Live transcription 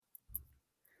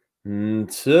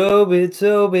Toby.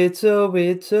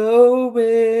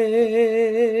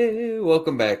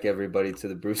 Welcome back, everybody, to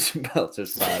the Bruce and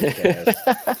Belters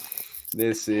podcast.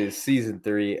 This is season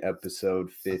 3,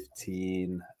 episode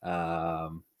 15.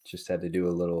 Just had to do a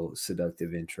little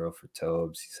seductive intro for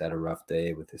Tobes. He's had a rough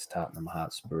day with his Tottenham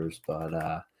Hotspurs,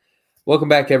 but welcome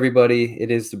back, everybody.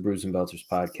 It is the Bruce and Belters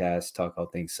podcast. Talk all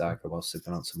things soccer while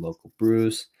sipping on some local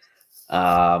brews.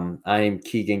 I am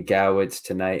Keegan Gowitz.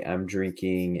 Tonight, I'm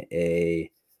drinking a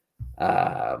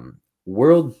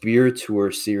World Beer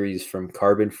Tour series from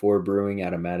Carbon 4 Brewing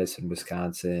out of Madison,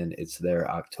 Wisconsin. It's their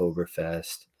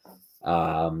Oktoberfest.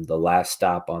 The last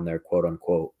stop on their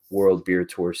quote-unquote World Beer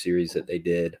Tour series that they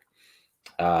did.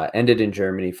 Ended in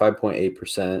Germany,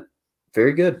 5.8%.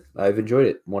 Very good. I've enjoyed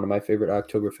it. One of my favorite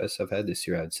Oktoberfests I've had this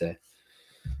year, I'd say.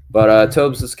 But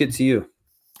Tobes, let's get to you.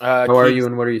 How are you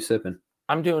and what are you sipping?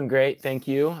 I'm doing great, thank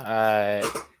you.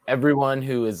 Everyone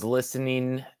who is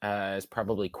listening is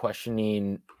probably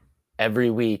questioning every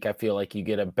week. I feel like you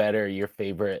get your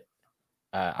favorite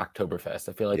Oktoberfest.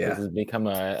 I feel like this has become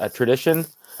a tradition.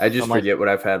 I just forget what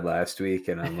I've had last week,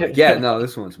 and I'm like,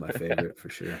 this one's my favorite for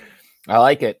sure. I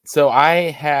like it. So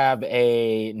I have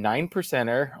a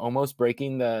 9%er, almost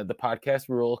breaking the podcast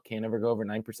rule. Can't ever go over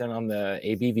 9% on the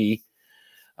ABV.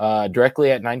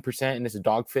 Directly at 9%, and it's a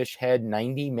Dogfish Head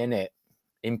 90-minute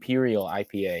Imperial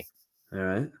IPA. All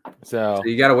right. So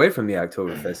you got away from the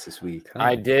Oktoberfest this week, huh?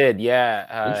 I did,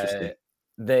 yeah. Interesting.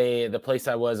 The place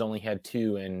I was only had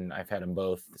 2, and I've had them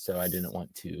both, so I didn't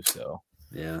want 2. So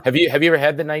yeah. Have you ever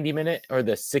had the 90-minute or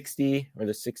the 60 or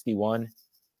the 61?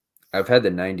 I've had the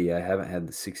 90. I haven't had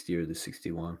the 60 or the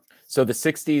 61. So the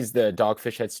 60 is the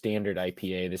Dogfish Head standard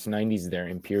IPA. This 90 is their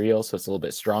Imperial, so it's a little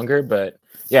bit stronger. But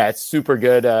yeah, it's super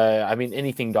good. I mean,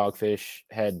 anything Dogfish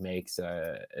Head makes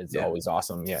is always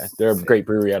awesome. Yeah, they're a great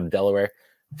brewery out of Delaware.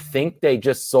 Think they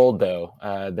just sold though.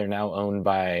 They're now owned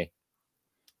by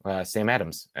Sam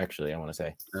Adams. Actually, I want to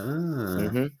say.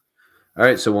 All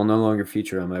right, so we'll no longer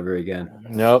feature them ever again.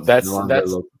 No, that's a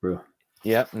local brew.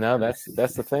 Yep, no, that's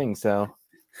the thing. So.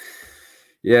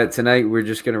 Yeah, tonight we're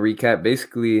just going to recap.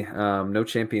 Basically, no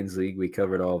Champions League. We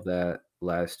covered all of that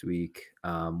last week.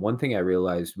 One thing I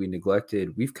realized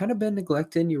we've kind of been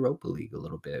neglecting Europa League a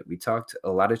little bit. We talked a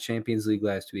lot of Champions League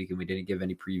last week, and we didn't give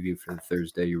any preview for the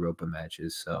Thursday Europa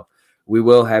matches. So we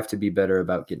will have to be better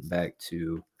about getting back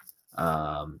to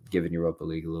giving Europa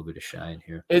League a little bit of shine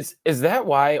here. Is that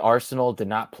why Arsenal did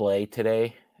not play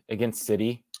today against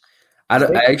City? I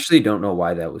actually don't know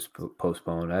why that was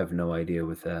postponed. I have no idea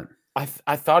with that. I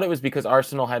thought it was because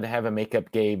Arsenal had to have a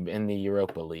makeup game in the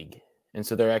Europa League, and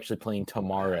so they're actually playing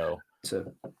tomorrow. It's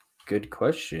a good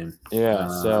question. Yeah,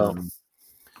 so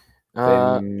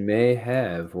they may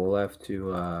have. We'll have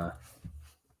to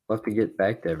get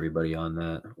back to everybody on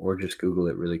that, or just Google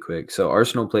it really quick. So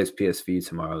Arsenal plays PSV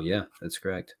tomorrow. Yeah, that's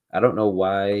correct. I don't know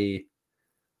why.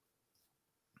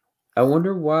 I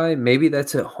wonder why. Maybe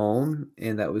that's at home,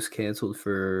 and that was canceled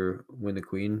for when the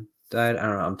Queen died. I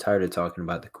don't know. I'm tired of talking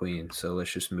about the Queen, so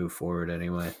let's just move forward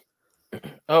anyway.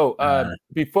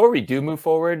 Before we do move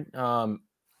forward,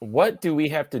 what do we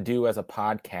have to do as a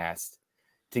podcast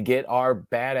to get our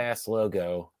badass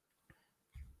logo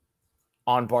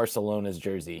on Barcelona's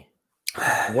jersey?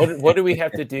 What do we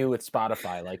have to do with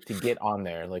Spotify, like, to get on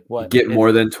there? Like, what? Get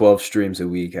more than 12 streams a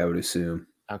week, I would assume.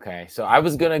 Okay, so I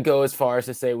was gonna go as far as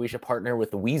to say we should partner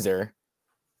with Weezer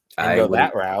and go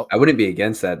that route. I wouldn't be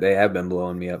against that. They have been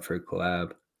blowing me up for a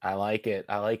collab. I like it.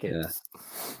 Yeah.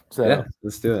 So yeah,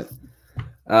 let's do it.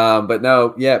 But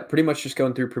no, yeah, pretty much just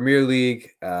going through Premier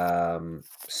League,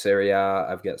 Serie A.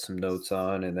 I've got some notes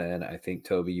on, and then I think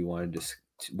Toby, you wanted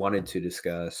to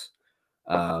discuss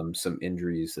some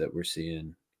injuries that we're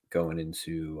seeing going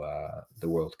into the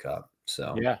World Cup.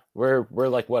 So yeah, we're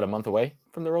like what, a month away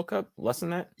from the World Cup? Less than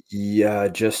that? Yeah,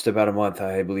 just about a month.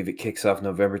 I believe it kicks off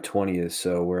November 20th,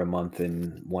 so we're a month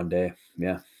and 1 day.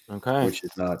 Yeah. Okay. Which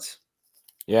is nuts.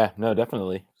 Yeah, no,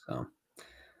 definitely. So,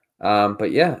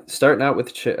 but yeah, starting out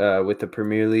with the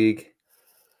Premier League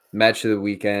match of the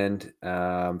weekend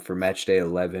for match day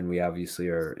 11. We obviously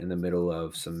are in the middle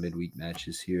of some midweek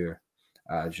matches here,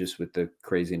 just with the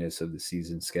craziness of the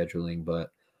season scheduling.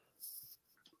 But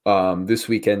this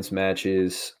weekend's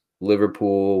matches: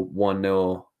 Liverpool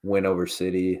 1-0 win over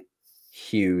City,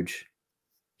 huge.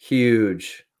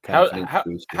 How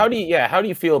do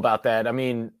you feel about that? I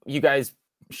mean, you guys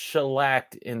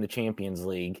shellacked in the Champions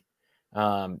League,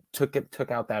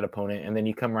 took out that opponent, and then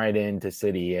you come right into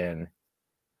City and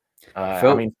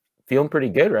feeling pretty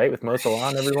good, right? With Mo Salah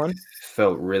and everyone.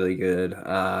 Felt really good.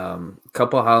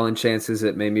 Couple Haaland chances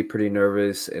that made me pretty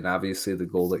nervous, and obviously the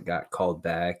goal that got called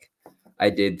back. I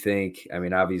did think, I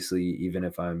mean, obviously, even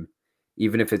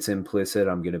if it's implicit,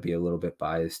 I'm going to be a little bit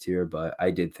biased here, but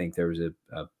I did think there was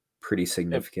a pretty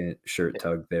significant shirt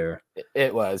tug there.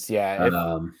 It was,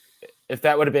 yeah. If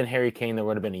that would have been Harry Kane, there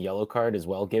would have been a yellow card as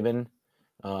well given.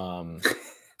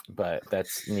 But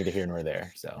that's neither here nor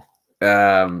there. So,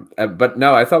 but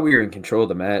no, I thought we were in control of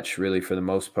the match really for the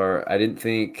most part. I didn't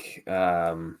think.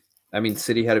 I mean,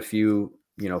 City had a few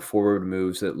forward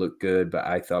moves that looked good, but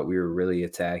I thought we were really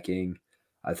attacking.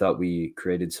 I thought we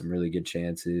created some really good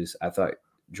chances. I thought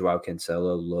Joao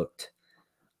Cancelo looked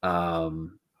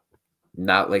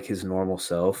not like his normal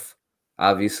self.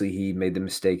 Obviously, he made the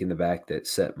mistake in the back that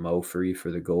set Mo free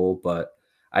for the goal, but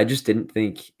I just didn't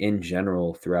think in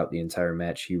general throughout the entire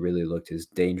match he really looked as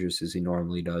dangerous as he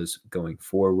normally does going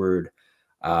forward.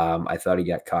 I thought he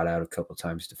got caught out a couple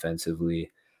times defensively.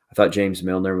 I thought James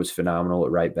Milner was phenomenal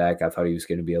at right back. I thought he was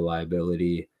going to be a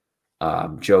liability.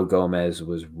 Joe Gomez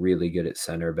was really good at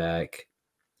center back.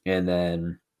 And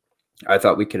then I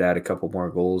thought we could add a couple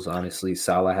more goals, honestly.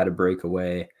 Salah had a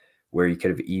breakaway where he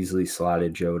could have easily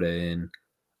slotted Jota in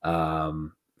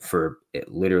for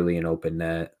literally an open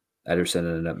net. Ederson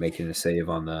ended up making a save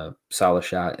on the Salah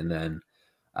shot, and then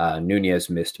Nunez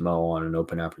missed Mo on an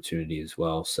open opportunity as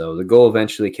well. So the goal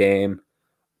eventually came.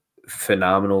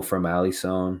 Phenomenal from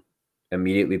Alisson,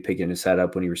 immediately picking his head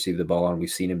up when he received the ball, and we've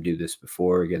seen him do this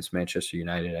before against Manchester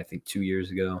United, I think 2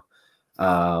 years ago.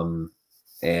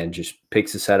 And just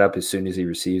picks his head up as soon as he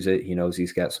receives it. He knows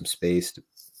he's got some space to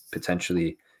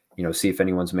potentially, see if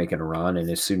anyone's making a run. And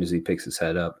as soon as he picks his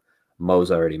head up,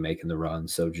 Mo's already making the run.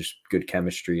 So just good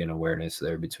chemistry and awareness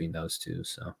there between those two.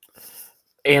 So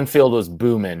Anfield was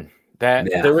booming.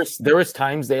 There was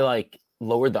times they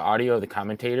lowered the audio of the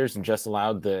commentators and just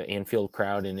allowed the Anfield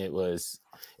crowd, and it was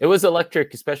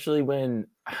electric, especially when,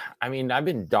 I mean, I've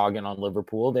been dogging on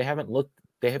Liverpool. They have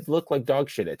looked like dog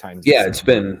shit at times. Yeah, it's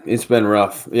been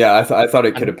rough. Yeah, I thought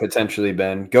it could have potentially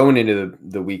been going into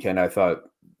the weekend. I thought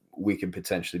we could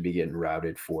potentially be getting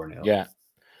routed 4-0.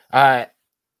 Yeah.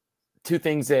 Two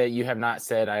things that you have not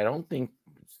said, I don't think,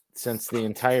 since the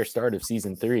entire start of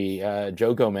season 3.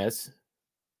 Joe Gomez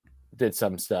did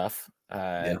some stuff.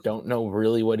 Don't know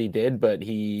really what he did, but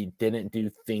he didn't do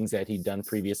things that he'd done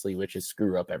previously, which is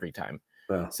screw up every time.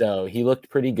 Wow. So he looked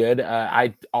pretty good.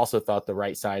 I also thought the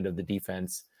right side of the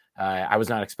defense, I was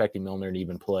not expecting Milner to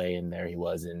even play, and there he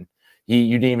was. And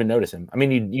you didn't even notice him. I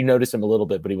mean, you noticed him a little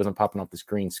bit, but he wasn't popping off the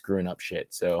screen screwing up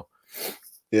shit. So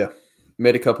yeah,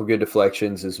 made a couple good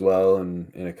deflections as well, and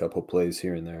a couple plays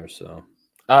here and there. So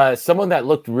someone that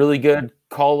looked really good,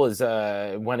 call was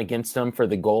went against him for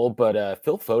the goal, but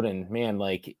Phil Foden, man,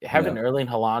 having Erling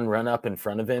Haaland run up in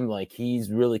front of him,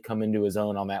 he's really come into his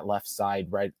own on that left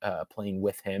side, right, playing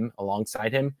with him,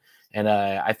 alongside him, and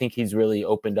I think he's really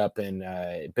opened up and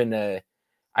been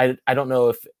I don't know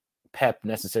if Pep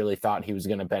necessarily thought he was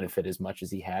going to benefit as much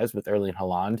as he has with Erling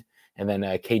Haaland, and then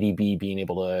KDB being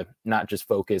able to not just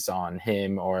focus on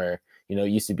him, or it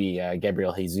used to be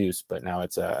Gabriel Jesus, but now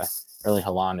it's Erling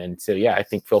Haaland. And so, yeah, I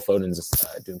think Phil Foden's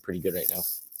doing pretty good right now.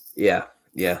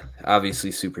 Yeah.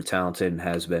 Obviously super talented and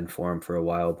has been for him for a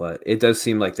while, but it does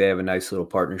seem like they have a nice little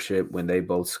partnership. When they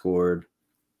both scored,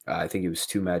 I think it was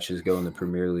 2 matches ago in the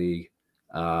Premier League.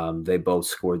 They both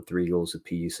scored 3 goals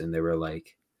apiece, and they were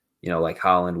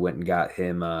Haaland went and got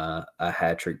him a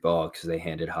hat-trick ball because they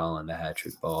handed Haaland the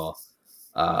hat-trick ball.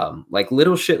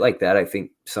 Little shit like that, I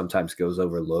think sometimes goes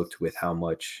overlooked with how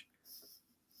much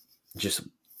just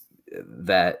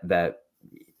that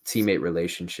teammate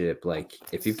relationship.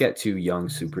 If you've got 2 young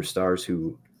superstars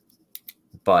who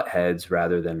butt heads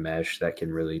rather than mesh, that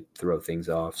can really throw things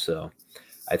off. So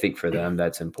I think for them,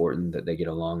 that's important that they get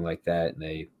along like that, and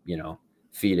they,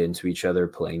 feed into each other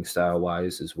playing style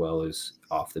wise as well as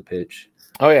off the pitch.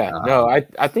 Oh yeah, no,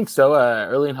 I think so.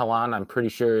 Erling Haaland, I'm pretty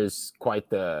sure, is quite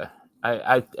the.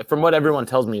 I from what everyone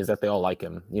tells me is that they all like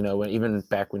him. Even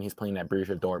back when he's playing at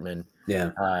Borussia Dortmund.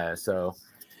 Yeah. So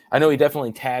I know he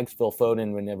definitely tags Phil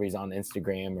Foden whenever he's on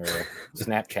Instagram or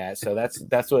Snapchat. So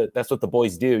that's what the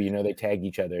boys do. They tag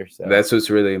each other. So that's what's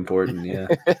really important. Yeah.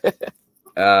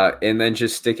 And then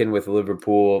just sticking with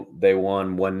Liverpool, they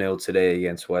won 1-0 today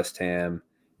against West Ham.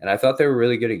 And I thought they were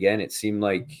really good again. It seemed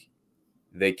like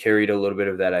they carried a little bit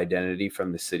of that identity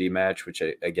from the City match, which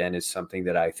again is something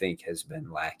that I think has been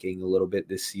lacking a little bit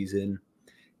this season,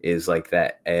 is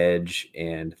that edge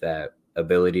and that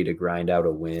ability to grind out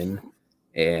a win.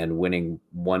 And winning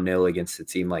 1-0 against a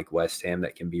team like West Ham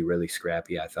that can be really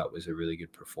scrappy, I thought was a really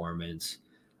good performance.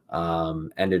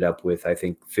 Ended up with, I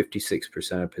think,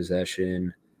 56% of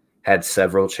possession, had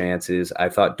several chances. I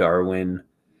thought Darwin,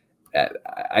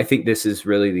 I think this is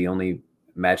really the only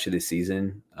match of the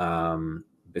season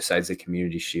besides the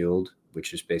Community Shield,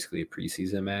 which is basically a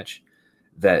preseason match,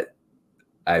 that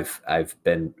I've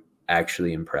been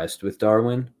actually impressed with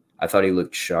Darwin. I thought he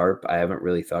looked sharp. I haven't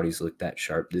really thought he's looked that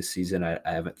sharp this season. I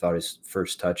haven't thought his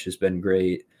first touch has been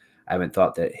great. I haven't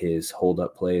thought that his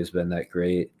hold-up play has been that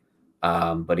great.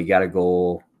 But he got a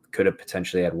goal, could have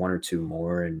potentially had one or two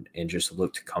more, and just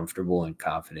looked comfortable and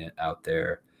confident out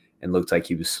there and looked like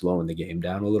he was slowing the game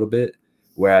down a little bit.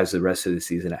 Whereas the rest of the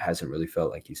season, it hasn't really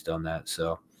felt like he's done that.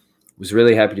 So was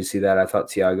really happy to see that. I thought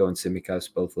Thiago and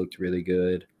Tsimikas both looked really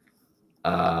good.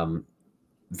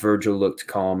 Virgil looked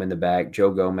calm in the back. Joe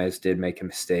Gomez did make a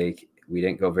mistake. We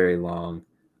didn't go very long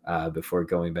before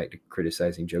going back to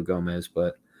criticizing Joe Gomez,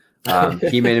 but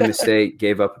he made a mistake,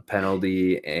 gave up a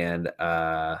penalty, and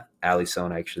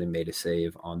Alisson actually made a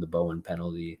save on the Bowen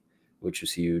penalty, which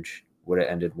was huge. Would have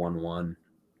ended 1-1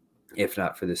 if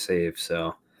not for the save.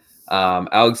 So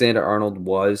Alexander Arnold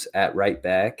was at right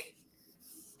back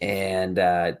and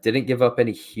didn't give up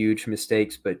any huge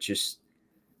mistakes, but just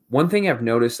one thing I've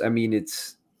noticed, I mean,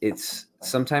 it's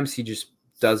sometimes he just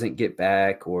doesn't get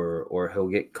back or he'll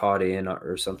get caught in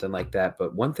or something like that.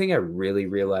 But one thing I really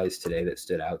realized today that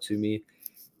stood out to me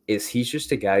is he's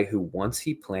just a guy who once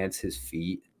he plants his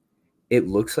feet, it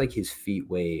looks like his feet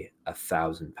weigh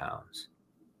 1,000 pounds.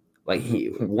 Like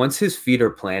once his feet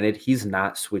are planted, he's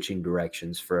not switching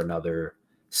directions for another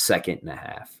second and a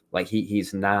half. Like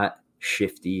he's not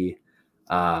shifty.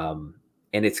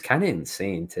 And it's kind of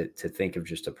insane to think of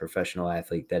just a professional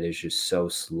athlete that is just so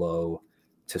slow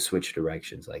to switch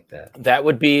directions like that. That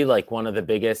would be like one of the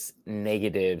biggest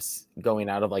negatives going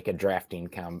out of like a drafting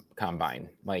combine.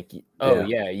 Like,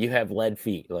 yeah, you have lead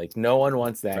feet. Like no one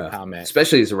wants that comment.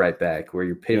 Especially as a right back where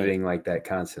you're pivoting like that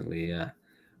constantly. Yeah.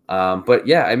 But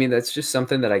yeah, I mean, that's just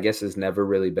something that I guess has never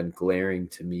really been glaring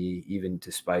to me, even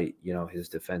despite, his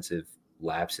defensive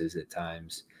lapses at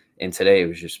times. And today it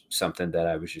was just something that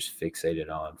I was just fixated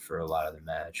on for a lot of the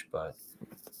match. But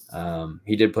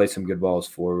he did play some good balls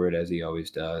forward, as he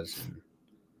always does.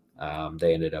 And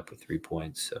they ended up with 3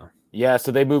 points. So yeah,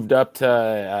 so they moved up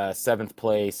to seventh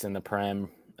place in the Prem,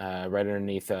 right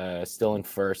underneath still in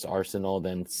first, Arsenal,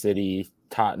 then City,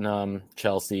 Tottenham,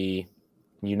 Chelsea,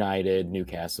 United,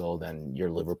 Newcastle, then your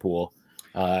Liverpool.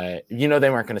 They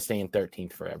weren't going to stay in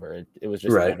 13th forever. It was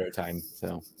just a matter of time.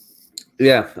 So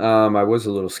yeah, I was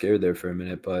a little scared there for a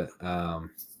minute, but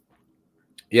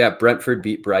Brentford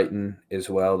beat Brighton as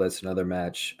well. That's another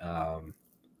match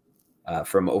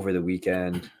from over the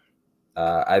weekend.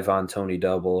 Ivan Toney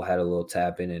double, had a little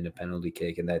tap in a penalty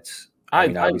kick, and that's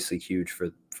obviously huge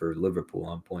for Liverpool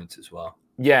on points as well.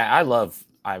 Yeah, I love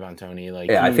Ivan Toney.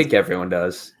 I think everyone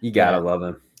does. You gotta love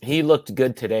him. He looked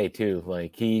good today too.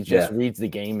 Like he just reads the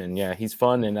game, and he's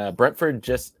fun. And Brentford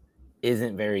just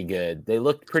isn't very good. They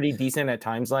looked pretty decent at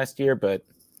times last year, but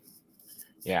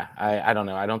I don't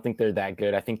know. I don't think they're that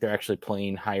good. I think they're actually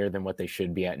playing higher than what they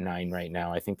should be at 9 right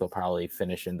now. I think they'll probably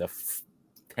finish in the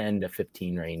 10 to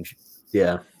 15 range.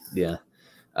 Yeah.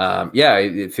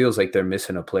 It feels like they're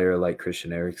missing a player like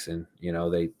Christian Eriksen.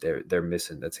 They're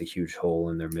missing. That's a huge hole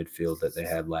in their midfield that they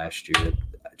had last year,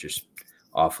 just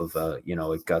off of a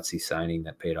gutsy signing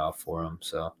that paid off for them.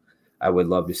 So I would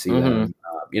love to see them.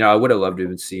 I would have loved to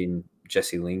have seen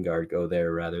Jesse Lingard go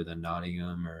there rather than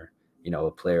Nottingham, or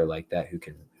a player like that who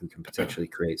can potentially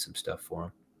create some stuff for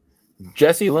him.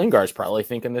 Jesse Lingard's probably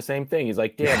thinking the same thing. He's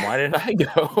like, damn, why did I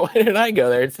go? Why did I go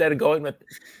there instead of going with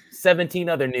 17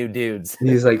 other new dudes?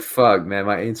 He's like, fuck, man,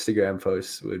 my Instagram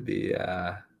posts would be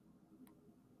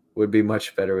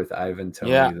much better with Ivan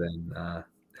Toney than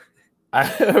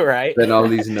right. than all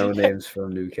these no names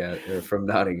from Newcastle or from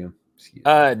Nottingham.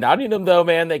 Nottingham though,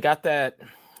 man, they got that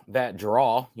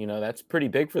draw. That's pretty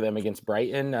big for them against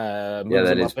Brighton. Moves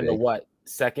them up into what,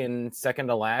 second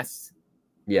to last.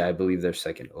 Yeah, I believe they're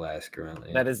second to last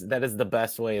currently. That is the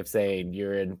best way of saying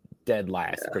you're in dead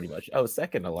last, pretty much. Oh,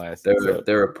 second to last.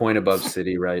 They're a point above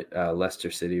City, right?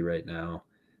 Leicester City right now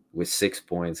with 6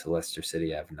 points. Leicester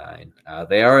City have 9.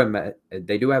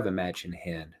 They do have a match in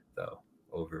hand though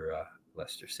over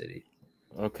Leicester City.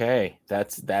 Okay,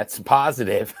 that's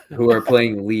positive. Who are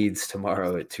playing Leeds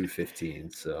tomorrow at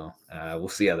 2:15. So we'll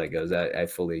see how that goes. I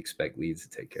fully expect Leeds to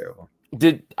take care of them.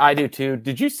 I do too.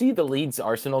 Did you see the Leeds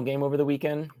Arsenal game over the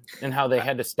weekend and how they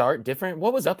had to start different?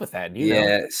 What was up with that? Do you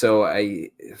know? So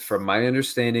from my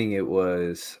understanding, it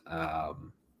was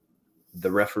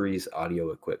the referee's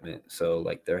audio equipment. So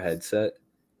like their headset,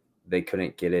 they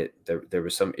couldn't get it. There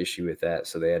was some issue with that,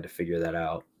 so they had to figure that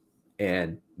out.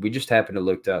 And we just happened to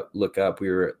look up. We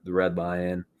were at the Red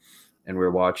Lion, and we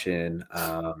were watching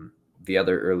the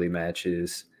other early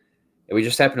matches. And we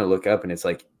just happened to look up, and it's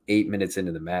like 8 minutes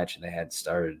into the match, and they had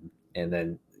started. And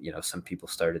then some people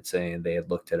started saying they had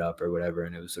looked it up or whatever,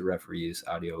 and it was the referee's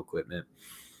audio equipment.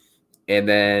 And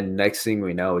then next thing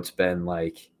we know, it's been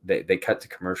like they cut to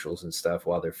commercials and stuff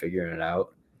while they're figuring it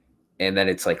out. And then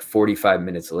it's like 45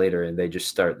 minutes later, and they just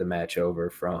start the match over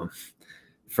from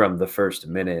the first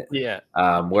minute. Yeah.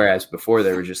 Whereas before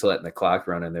they were just letting the clock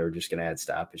run, and they were just going to add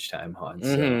stoppage time on.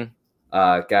 Mm-hmm.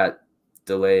 So got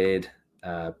delayed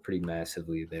pretty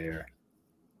massively there.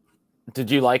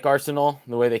 Did you like Arsenal,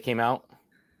 the way they came out?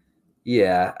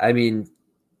 Yeah, I mean,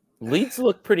 Leeds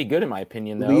looked pretty good in my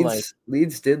opinion, though.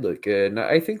 Leeds did look good.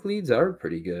 I think Leeds are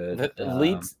pretty good.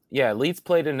 Leeds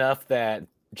played enough that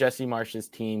Jesse Marsh's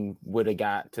team would have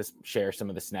got to share some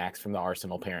of the snacks from the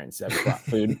Arsenal parents that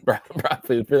brought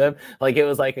food for them. Like, it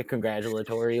was like a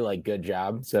congratulatory, like, good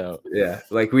job. So yeah,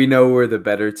 like, we know we're the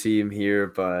better team here,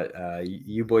 but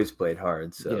you boys played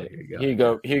hard. So yeah,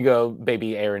 here you go,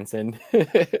 baby Aronson.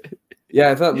 Yeah,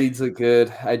 I thought Leeds looked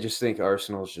good. I just think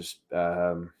Arsenal's just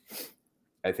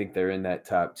I think they're in that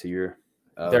top tier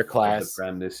of their class of the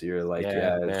Prem this year. Like,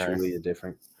 it's truly a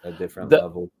different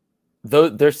level.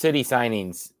 Their city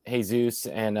signings, Jesus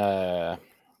and the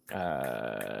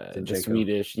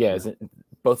Swedish,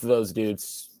 both of those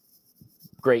dudes,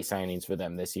 great signings for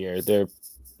them this year.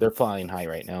 They're flying high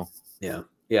right now. Yeah,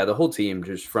 the whole team,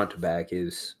 just front to back,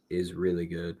 is really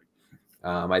good.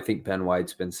 I think Ben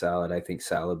White's been solid. I think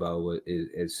Saliba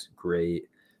is great.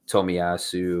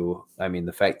 Tomiyasu. I mean,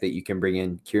 the fact that you can bring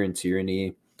in Kieran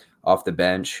Tierney off the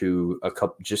bench, who a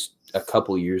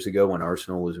couple years ago when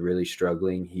Arsenal was really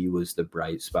struggling, he was the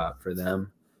bright spot for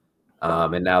them.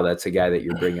 And now that's a guy that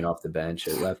you're bringing off the bench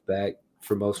at left back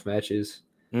for most matches.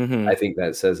 Mm-hmm. I think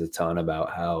that says a ton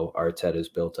about how Arteta's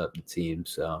built up the team.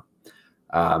 So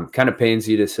kind of pains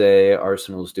you to say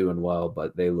Arsenal's doing well,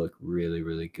 but they look really,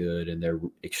 really good, and they're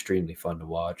extremely fun to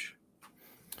watch.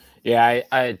 Yeah,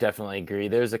 I definitely agree.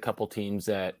 There's a couple teams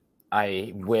that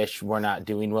I wish were not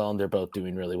doing well, and they're both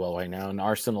doing really well right now. And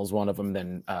Arsenal's one of them.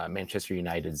 Then Manchester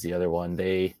United's the other one.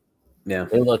 They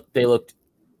looked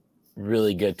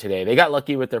really good today. They got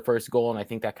lucky with their first goal, and I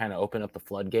think that kind of opened up the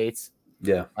floodgates.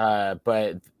 Yeah.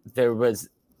 But there was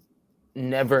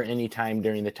never any time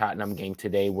during the Tottenham game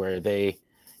today where they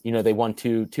won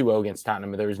 2-0 against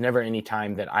Tottenham. There was never any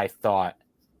time that I thought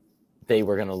they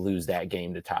were going to lose that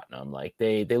game to Tottenham. Like,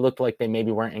 they looked like they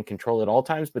maybe weren't in control at all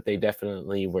times, but they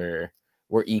definitely were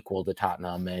equal to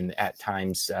Tottenham. And at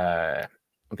times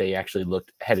they actually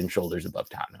looked head and shoulders above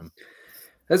Tottenham.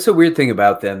 That's the weird thing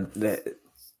about them.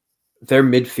 Their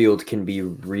midfield can be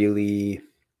really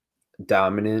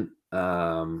dominant,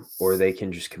 or they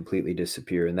can just completely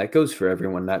disappear. And that goes for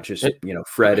everyone, not just,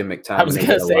 Fred and McTominay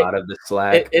get a lot of the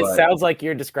slack. It sounds like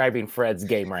you're describing Fred's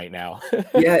game right now.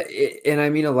 Yeah. And I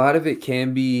mean, a lot of it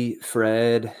can be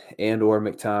Fred and or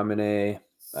McTominay.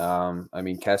 I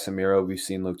mean, Casemiro, we've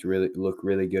seen look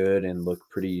really good and look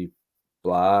pretty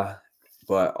blah,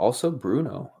 but also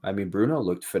Bruno. I mean, Bruno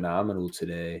looked phenomenal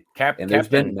today. There's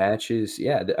been matches.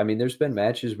 Yeah. I mean, there's been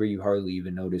matches where you hardly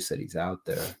even notice that he's out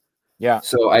there. Yeah.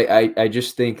 So I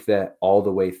just think that all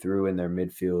the way through in their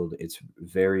midfield, it's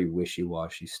very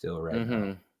wishy-washy still right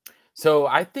now. So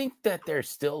I think that they're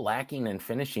still lacking in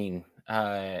finishing.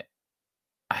 I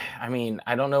mean,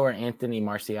 I don't know where Anthony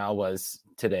Martial was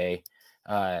today,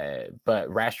 but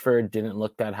Rashford didn't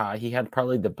look that hot. He had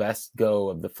probably the best go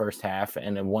of the first half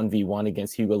and a 1v1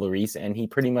 against Hugo Lloris, and he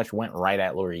pretty much went right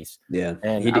at Lloris. Yeah,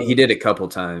 and he did a couple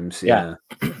times. Yeah.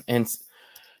 And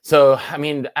so, I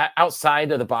mean,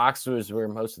 outside of the box was where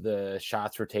most of the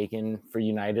shots were taken for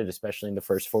United, especially in the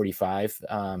first 45.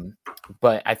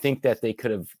 But I think that if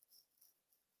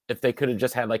they could have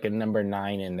just had like a number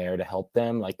 9 in there to help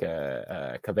them, like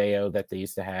a Cabello that they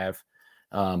used to have,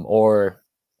 or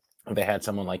they had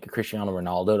someone like a Cristiano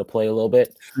Ronaldo to play a little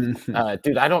bit.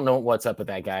 Dude, I don't know what's up with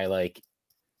that guy. Like,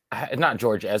 not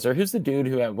George Ezra. Who's the dude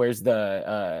who wears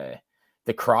the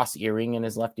cross earring in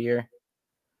his left ear?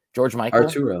 George Michael?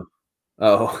 Arturo.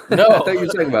 Oh, no. I thought you were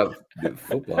talking about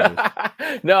football.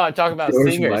 No, I'm talking about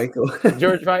George singers. Michael.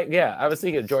 George Michael. Yeah, I was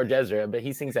thinking George Ezra, but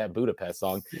he sings that Budapest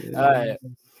song. That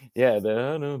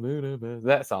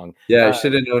song. Yeah, I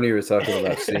should have known you were talking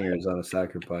about singers on a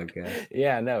soccer podcast.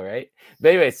 Yeah, I know, right? But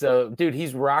anyway, so dude,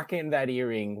 he's rocking that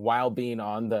earring while being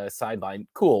on the sideline.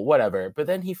 Cool, whatever. But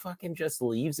then he fucking just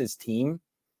leaves his team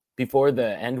before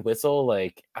the end whistle.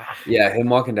 Like, yeah, him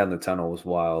walking down the tunnel was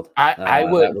wild. That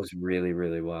was really,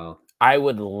 really wild. I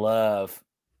would love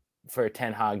for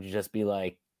Ten Hag to just be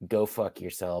like, go fuck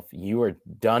yourself. You are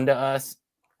done to us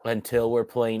until we're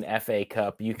playing FA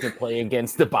Cup. You can play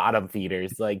against the bottom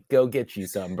feeders. Like, go get you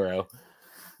some, bro.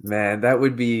 Man, that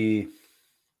would be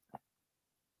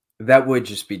That would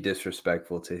just be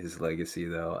disrespectful to his legacy,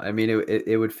 though. I mean,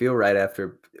 it would feel right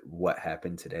after what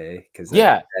happened today, because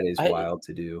Yeah, that is wild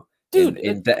to do.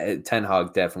 dude. Ten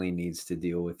Hag definitely needs to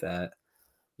deal with that.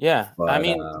 Yeah, I But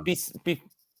mean,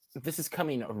 this is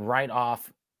coming right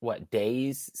off what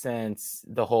days since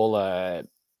the whole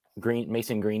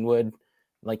Mason Greenwood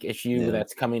like issue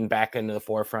that's coming back into the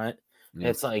forefront. Yeah.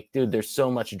 It's like, dude, there's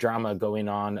so much drama going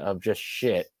on of just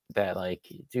shit that, like,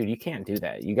 dude, you can't do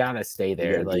that. You gotta stay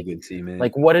there.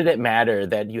 Like, what did it matter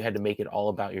that you had to make it all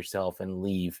about yourself and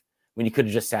leave when you could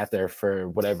have just sat there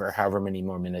for however many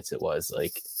more minutes it was?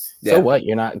 Like, so what?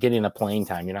 You're not getting a playing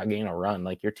time. You're not getting a run.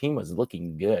 Like, your team was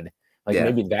looking good. Like,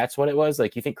 maybe that's what it was.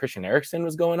 Like, you think Christian Eriksen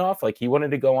was going off? Like, he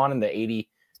wanted to go on in the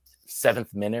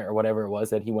 87th minute or whatever it was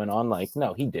that he went on. Like,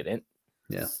 no, he didn't.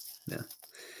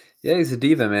 Yeah, he's a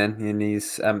diva, man,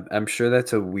 and I'm sure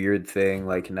that's a weird thing.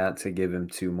 Like, not to give him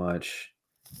too much.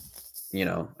 You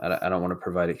know, I don't want to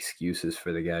provide excuses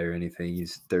for the guy or anything.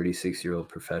 He's a 36-year-old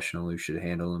professional who should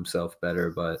handle himself better,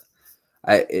 but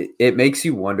it makes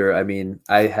you wonder. I mean,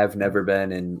 I have never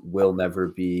been and will never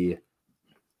be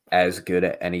as good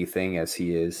at anything as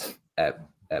he is at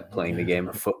playing the game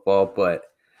of football, but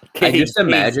I just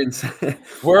imagine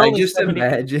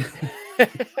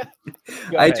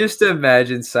I just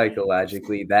imagine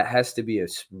psychologically that has to be a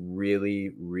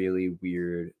really, really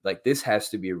weird, like, this has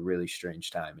to be a really strange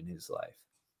time in his life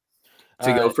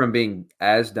to go from being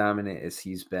as dominant as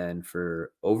he's been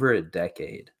for over a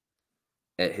decade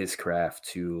at his craft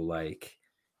to, like,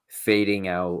 fading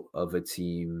out of a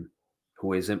team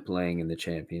who isn't playing in the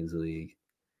Champions League,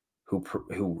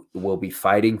 who will be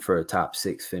fighting for a top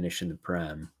 6 finish in the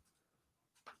Prem.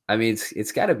 I mean,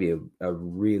 it's got to be a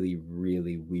really,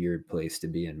 really weird place to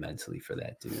be in mentally for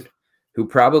that dude, who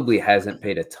probably hasn't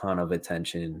paid a ton of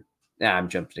attention. I'm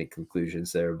jumping to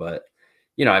conclusions there, but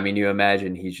you know, I mean, you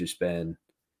imagine he's been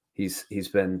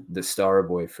the star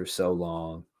boy for so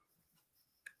long,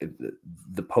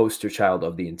 the poster child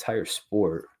of the entire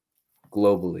sport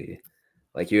globally.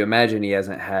 Like, you imagine he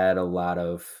hasn't had a lot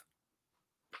of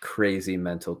crazy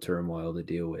mental turmoil to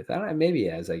deal with. I don't know, maybe he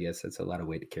has. I guess that's a lot of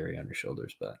weight to carry on your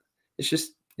shoulders, but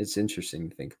it's interesting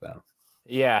to think about.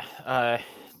 Yeah,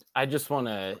 I just want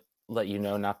to let you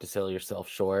know not to sell yourself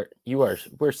short.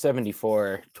 We're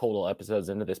 74 total episodes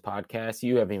into this podcast.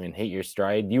 You haven't even hit your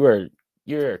stride.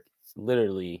 You're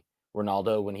literally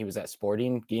Ronaldo when he was at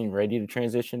Sporting, getting ready to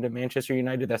transition to Manchester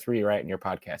United. That's where you're at in your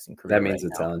podcasting career. That means a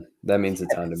ton. That means a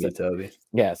ton to me, Toby.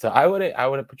 Yeah, so I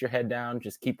would put your head down,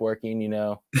 just keep working, you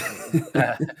know,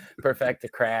 perfect the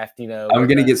craft, you know. I'm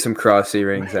gonna get some cross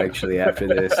earrings actually after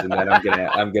this, and then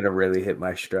I'm gonna really hit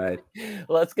my stride.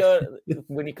 Let's go.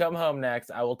 When you come home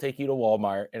next, I will take you to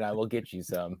Walmart and I will get you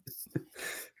some.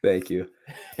 Thank you.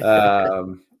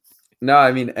 No,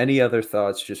 I mean, any other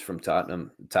thoughts just from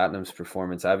Tottenham's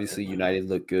performance? Obviously, United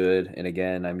looked good, and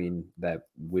again, I mean, that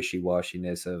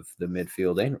wishy-washiness of the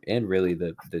midfield and really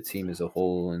the team as a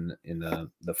whole in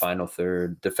the final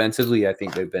third. Defensively, I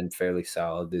think they've been fairly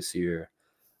solid this year.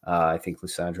 I think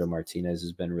Lisandro Martinez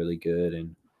has been really good,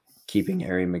 and keeping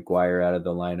Harry Maguire out of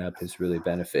the lineup has really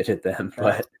benefited them.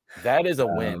 But that is a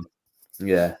win.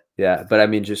 Yeah. But I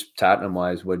mean, just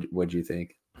Tottenham-wise, what do you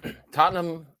think?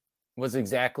 Tottenham was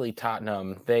exactly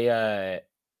Tottenham. They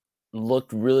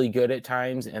looked really good at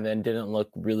times and then didn't look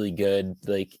really good.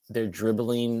 Like, they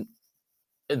dribble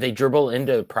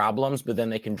into problems, but then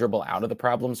they can dribble out of the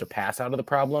problems or pass out of the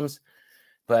problems.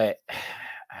 But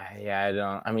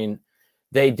I mean,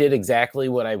 they did exactly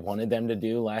what I wanted them to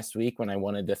do last week when I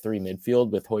wanted the 3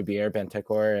 midfield with Højbjerg,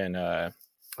 Bentancur, and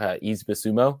Yves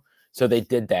Bissouma. So they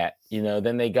did that, you know.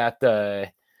 Then they got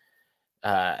the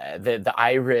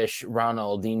Irish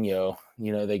Ronaldinho,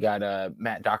 you know. They got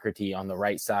Matt Doherty on the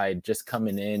right side, just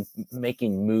coming in,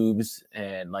 making moves,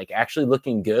 and like actually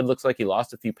looking good. Looks like he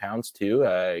lost a few pounds too.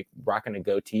 Rocking a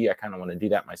goatee. I kind of want to do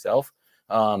that myself.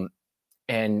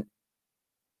 And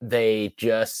they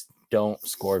just don't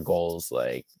score goals.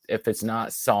 Like, if it's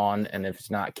not Son and if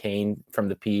it's not Kane from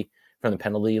the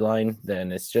penalty line,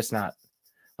 then it's just not,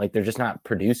 like, they're just not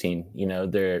producing. You know,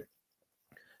 they're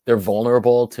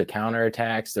vulnerable to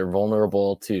counterattacks. They're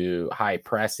vulnerable to high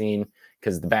pressing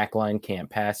because the back line can't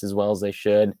pass as well as they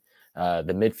should.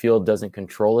 The midfield doesn't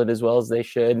control it as well as they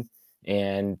should.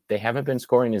 And they haven't been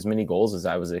scoring as many goals as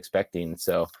I was expecting.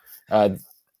 So a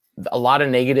lot of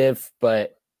negative,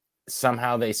 but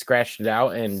somehow they scratched it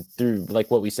out. And through,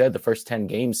 like what we said, the first 10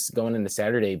 games going into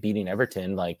Saturday, beating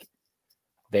Everton, like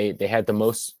they had the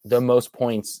most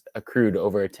points accrued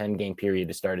over a 10-game period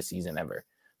to start a season ever.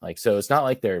 Like, so it's not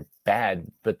like they're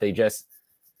bad, but they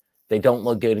They don't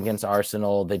look good against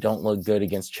Arsenal. They don't look good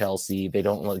against Chelsea. They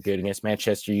don't look good against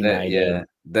Manchester United.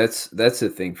 That's the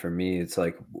thing for me. It's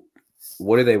like,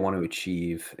 what do they want to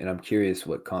achieve? And I'm curious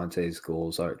what Conte's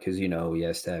goals are, because he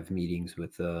has to have meetings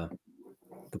with the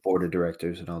board of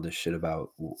directors and all this shit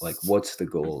about like what's the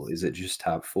goal? Is it just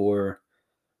top 4?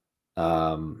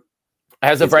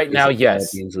 As of right now,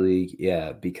 yes. Champions League,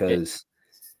 yeah, because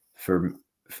for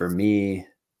me,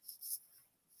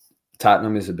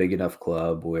 Tottenham is a big enough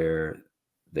club where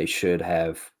they should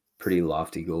have pretty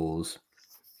lofty goals.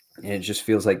 And it just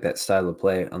feels like that style of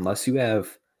play, unless you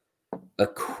have a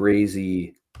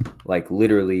crazy, like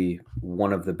literally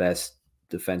one of the best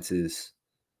defenses,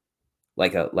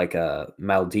 like a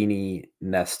Maldini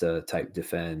Nesta type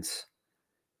defense,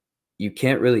 you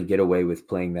can't really get away with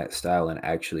playing that style and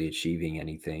actually achieving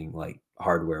anything like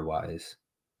hardware wise.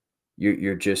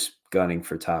 You're just gunning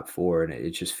for top 4, and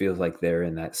it just feels like they're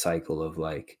in that cycle of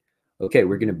like, okay,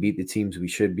 we're going to beat the teams we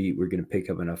should beat. We're going to pick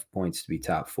up enough points to be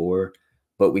top 4,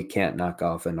 but we can't knock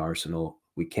off an Arsenal.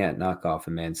 We can't knock off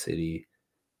a Man City.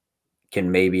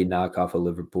 Can maybe knock off a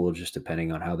Liverpool, just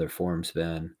depending on how their form's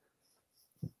been.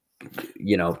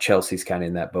 Chelsea's kind of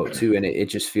in that boat too. And it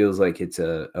just feels like it's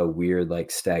a weird, like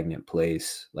stagnant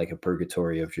place, like a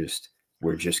purgatory of just,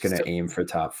 we're just going to aim for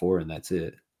top 4 and that's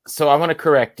it. So I want to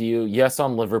correct you. Yes,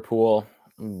 on Liverpool,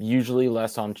 usually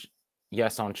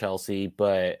yes on Chelsea.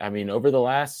 But I mean, over the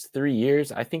last 3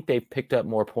 years, I think they've picked up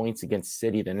more points against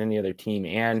City than any other team.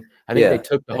 And I think they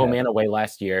took the home and away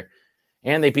last year.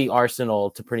 And they beat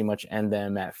Arsenal to pretty much end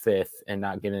them at 5th and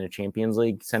not get in a Champions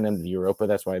League, send them to the Europa.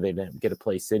 That's why they didn't get to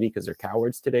play City, because they're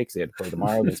cowards today, because they had to play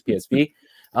tomorrow against PSV.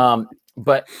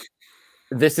 But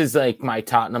this is like my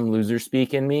Tottenham loser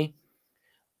speak in me.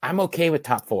 I'm okay with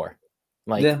top 4.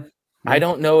 Like, I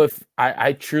don't know if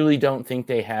I truly don't think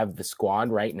they have the squad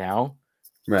right now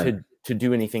to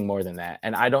do anything more than that.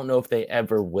 And I don't know if they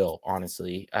ever will,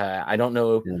 honestly. I don't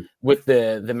know with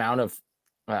the amount of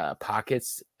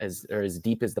pockets as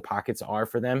deep as the pockets are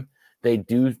for them. They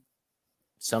do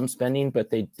some spending, but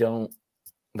they don't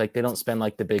spend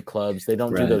like the big clubs. They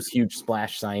don't do those huge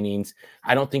splash signings.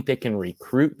 I don't think they can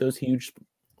recruit those huge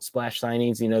splash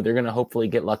signings. They're going to hopefully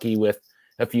get lucky with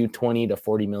a few 20 to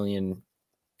 40 million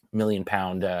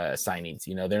pound signings.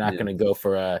 They're not going to go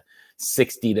for a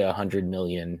 60 to 100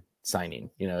 million signing.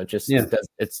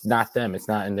 It's not them. It's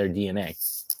not in their DNA.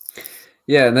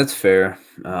 Yeah, and that's fair.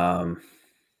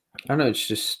 I don't know. It's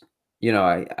just,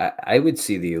 I would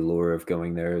see the allure of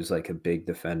going there as like a big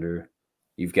defender.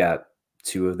 You've got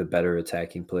 2 of the better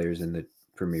attacking players in the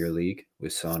Premier League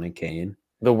with Son and Kane.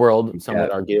 The world, some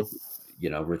would argue.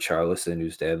 Richarlison,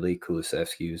 who's deadly.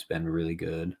 Kulusevski, who's been really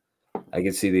good. I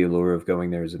could see the allure of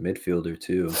going there as a midfielder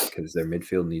too, because their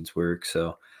midfield needs work.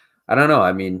 So I don't know.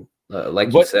 I mean,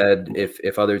 you said,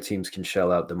 if other teams can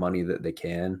shell out the money that they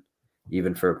can,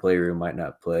 even for a player who might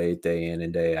not play day in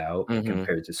and day out,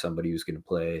 compared to somebody who's going to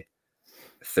play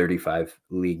 35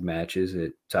 league matches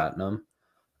at Tottenham.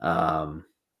 I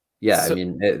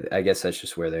mean, I guess that's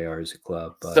just where they are as a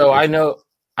club. But so I know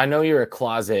you're a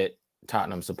closet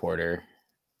Tottenham supporter.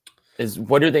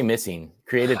 What are they missing?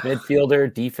 Creative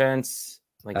midfielder, defense?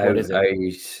 Like, what is it?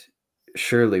 I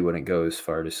surely wouldn't go as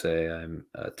far to say I'm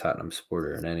a Tottenham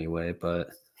supporter in any way,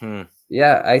 but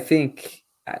yeah, I think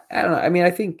I don't know. I mean,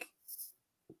 I think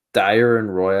Dyer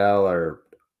and Royale are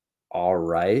all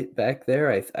right back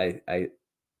there. I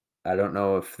don't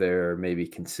know if they're maybe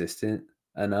consistent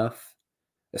enough,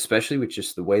 especially with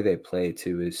just the way they play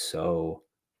too is so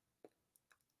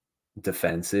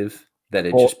defensive that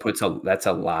it just that's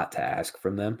a lot to ask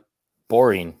from them.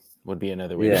 Boring would be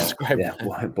another way to describe it.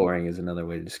 Yeah, boring is another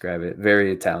way to describe it.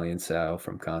 Very Italian style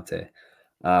from Conte.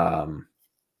 But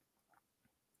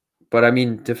I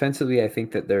mean, defensively, I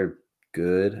think that they're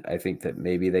good. I think that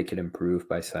maybe they could improve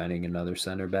by signing another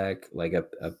center back, like a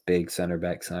big center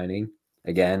back signing.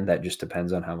 Again, that just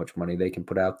depends on how much money they can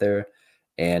put out there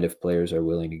and if players are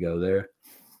willing to go there.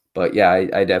 But yeah,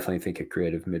 I definitely think a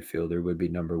creative midfielder would be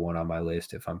number 1 on my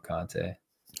list if I'm Conte.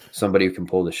 Somebody who can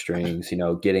pull the strings,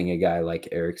 getting a guy like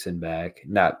Eriksen back,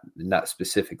 not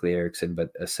specifically Eriksen, but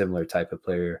a similar type of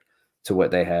player to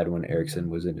what they had when Eriksen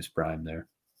was in his prime there.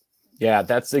 Yeah,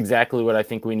 that's exactly what I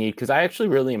think we need, because I actually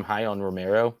really am high on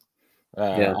Romero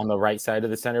on the right side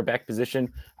of the center back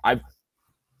position. I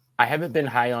haven't been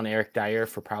high on Eric Dyer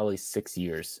for probably 6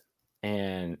 years,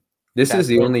 and this is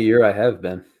the only year I have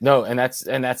been. No, and that's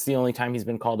the only time he's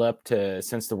been called up to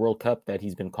since the World Cup that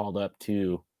he's been called up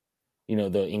to,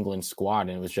 the England squad,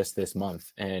 and it was just this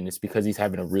month, and it's because he's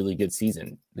having a really good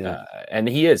season. Yeah. And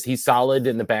he's solid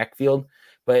in the backfield,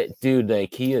 but dude,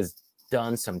 like he has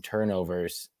done some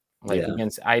turnovers,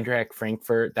 against Eintracht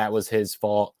Frankfurt. That was his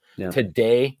fault.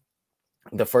 Today,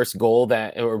 the first goal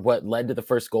what led to the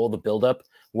first goal, the buildup,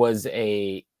 was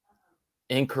a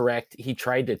incorrect. He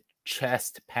tried to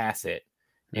chest pass it,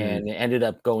 and it ended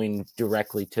up going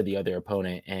directly to the other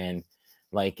opponent. And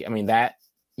that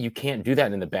you can't do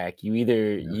that in the back. You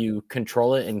either you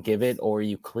control it and give it, or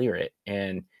you clear it.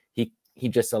 And he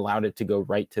just allowed it to go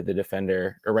right to the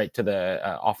defender, or right to the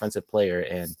offensive player.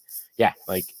 And you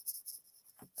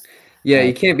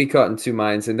can't be caught in two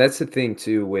minds. And that's the thing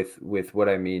too with what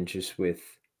I mean, just with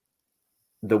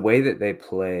the way that they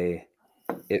play.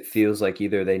 It feels like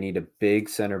either they need a big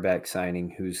center back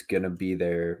signing who's going to be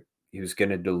there, who's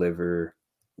going to deliver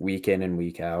week in and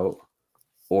week out,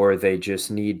 or they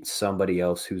just need somebody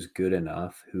else who's good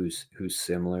enough, who's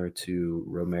similar to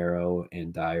Romero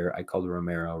and Dyer. I called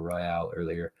Romero Royale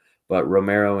earlier, but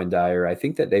Romero and Dyer, I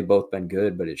think that they've both been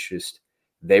good, but it's just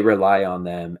they rely on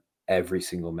them every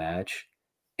single match,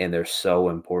 and they're so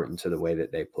important to the way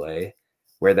that they play,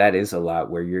 where that is a lot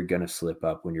where you're going to slip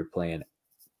up when you're playing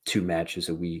 2 matches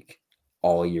a week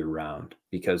all year round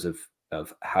because of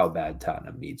how bad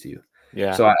Tottenham needs you.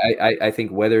 Yeah. So I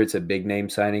think whether it's a big name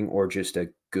signing or just a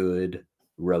good,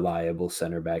 reliable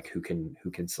center back who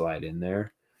can slide in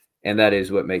there, and that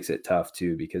is what makes it tough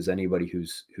too, because anybody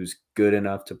who's good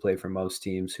enough to play for most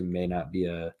teams, who may not be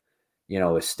a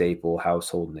staple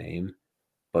household name,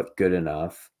 but good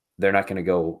enough, they're not going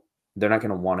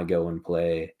to want to go and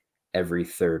play every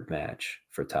third match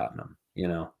for Tottenham.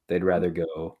 They'd rather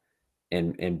go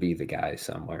and be the guy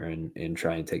somewhere and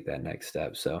try and take that next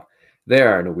step. So they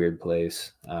are in a weird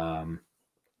place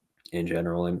in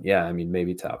general. And yeah, I mean,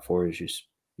 maybe top 4 is just,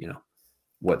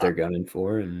 what they're gunning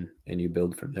for, and you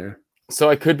build from there. So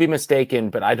I could be mistaken,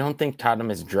 but I don't think Tottenham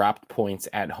has dropped points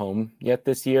at home yet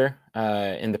this year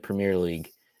in the Premier League.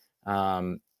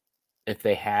 If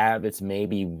they have, it's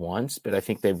maybe once, but I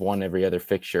think they've won every other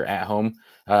fixture at home.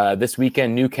 This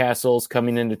weekend, Newcastle's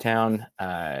coming into town.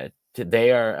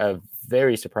 They are a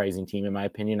very surprising team, in my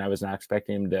opinion. I was not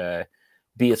expecting them to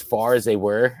be as far as they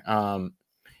were.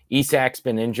 Isak's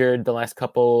been injured the last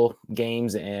couple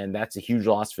games, and that's a huge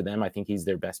loss for them. I think he's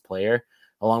their best player,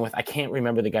 along with, I can't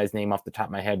remember the guy's name off the top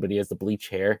of my head, but he has the bleach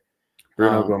hair.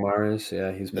 Bruno Gomares,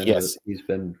 yeah, he's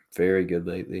been very good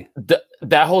lately.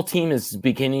 That whole team is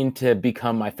beginning to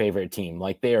become my favorite team.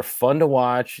 Like, they are fun to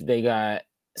watch. They got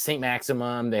St.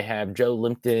 Maximum. They have Joe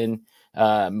Limpton.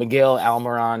 Miguel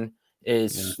Almiron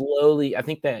is slowly, I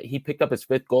think that he picked up his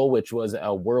 5th goal, which was a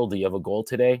worldie of a goal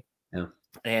today. Yeah.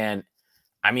 And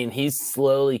I mean, he's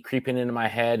slowly creeping into my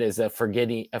head as a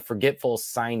forgetful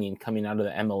signing coming out of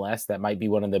the MLS that might be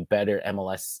one of the better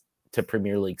MLS to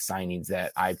Premier League signings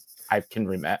that I can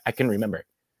remember.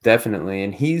 Definitely.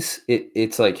 And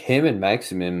it's like him and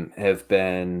Maximum have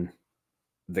been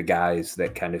the guys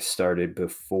that kind of started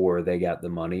before they got the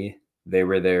money. They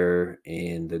were there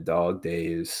in the dog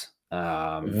days.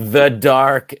 The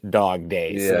dark dog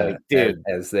days. Yeah, dude.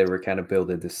 As they were kind of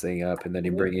building this thing up, and then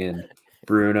you bring in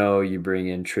Bruno, you bring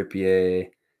in Trippier,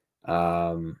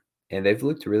 and they've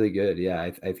looked really good. Yeah,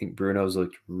 I think Bruno's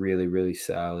looked really, really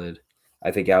solid. I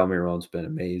think Almiron's been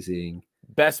amazing.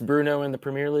 Best Bruno in the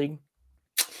Premier League?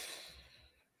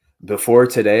 Before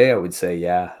today, I would say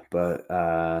yeah, but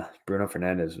Bruno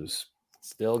Fernandes was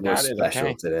still got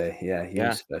special today. Yeah, he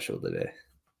was special today.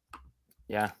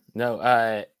 Yeah,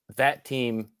 no, that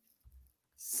team,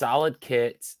 solid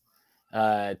kit.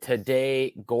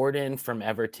 Today, Gordon from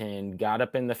Everton got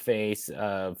up in the face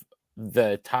of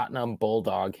the Tottenham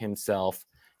Bulldog himself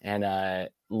and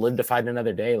lived to fight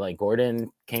another day. Like,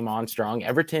 Gordon came on strong.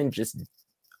 Everton just,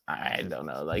 I don't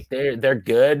know, like they're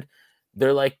good.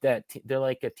 They're like that. They're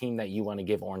like a team that you want to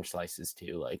give orange slices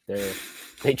to. Like,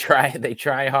 they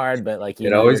try hard, but like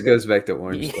it always goes back to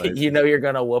orange slices. You're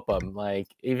gonna whoop them. Like,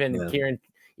 even Kieran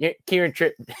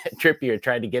Trippier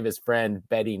tried to give his friend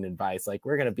betting advice, like,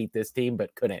 we're gonna beat this team,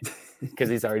 but couldn't because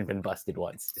he's already been busted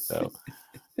once. So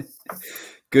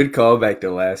good callback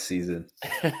to last season.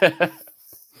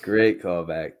 Great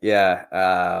callback. Yeah.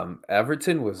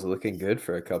 Everton was looking good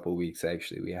for a couple weeks,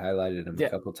 actually. We highlighted them a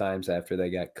couple times after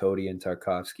they got Cody and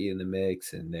Tarkovsky in the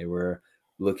mix, and they were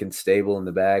looking stable in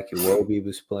the back. Iwobi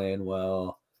was playing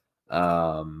well.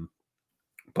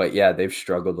 But yeah, they've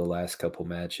struggled the last couple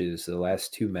matches. The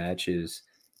last 2 matches,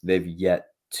 they've yet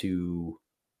to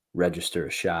register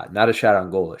a shot. Not a shot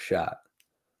on goal, a shot.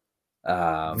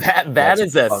 That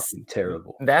is fucking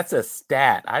terrible. That's a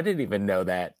stat. I didn't even know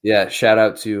that. Yeah, shout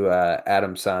out to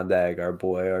Adam Sondag, our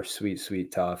boy, our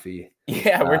sweet toffee.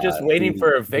 Yeah, we're just waiting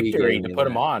for a victory to put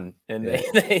them on, and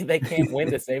yeah. they can't win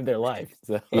to save their life.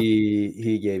 So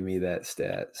he gave me that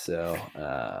stat. So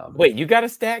wait, you got a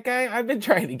stat guy? I've been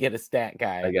trying to get a stat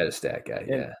guy. I got a stat guy.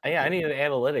 And, I need an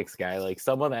analytics guy, like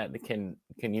someone that can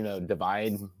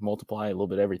divide, multiply, a little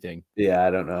bit everything. Yeah,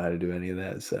 I don't know how to do any of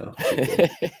that. So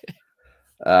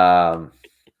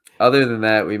other than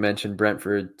that, we mentioned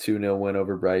Brentford 2-0 win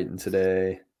over Brighton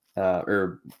today,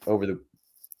 or over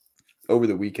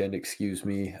the weekend, excuse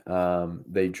me.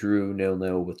 They drew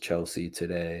 0-0 with Chelsea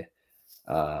today.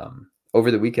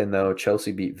 Over the weekend, though,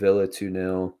 Chelsea beat Villa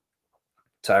 2-0.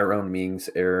 Tyrone Mings'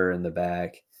 error in the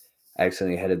back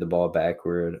accidentally headed the ball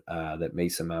backward. That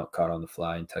Mason Mount caught on the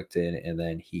fly and tucked in, and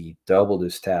then he doubled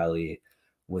his tally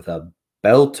with a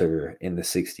belter in the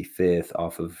 65th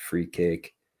off of a free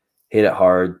kick. Hit it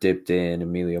hard, dipped in.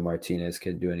 Emilio Martinez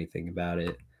couldn't do anything about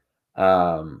it.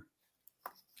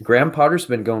 Graham Potter's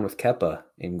been going with Kepa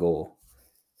in goal,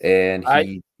 and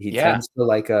he tends to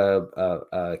like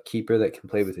a keeper that can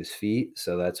play with his feet,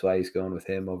 so that's why he's going with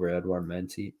him over Edouard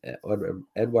Mendy,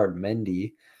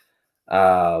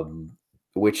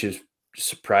 which is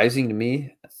surprising to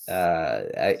me.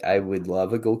 I would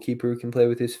love a goalkeeper who can play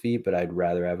with his feet, but I'd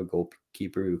rather have a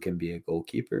goalkeeper who can be a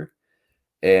goalkeeper.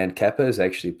 And Kepa has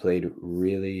actually played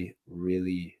really,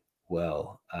 really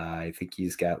well. I think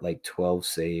he's got like 12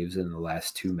 saves in the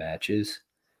last 2 matches.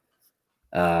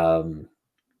 So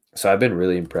I've been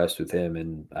really impressed with him,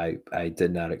 and I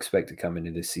did not expect to come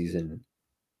into this season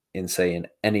and say in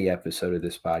any episode of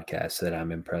this podcast that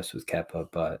I'm impressed with Kepa,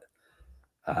 but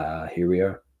here we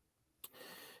are.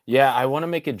 Yeah, I want to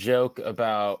make a joke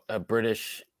about a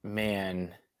British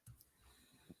man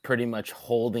pretty much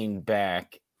holding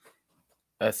back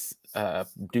a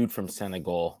dude from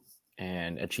Senegal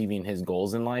and achieving his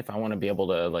goals in life. I want to be able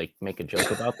to like make a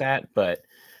joke about that, but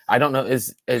I don't know.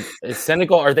 Is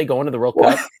Senegal, are they going to the World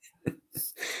Cup?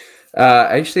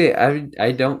 Actually,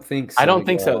 I don't think Senegal, I don't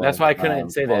think so. That's why I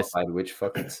couldn't say this. Which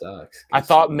fucking sucks. I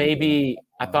thought maybe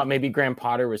Graham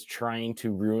Potter was trying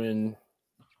to ruin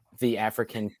the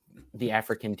African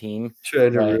team.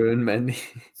 Trying to ruin Mendy.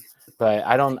 But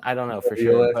I don't know for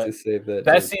sure. You'll have to save that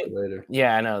later.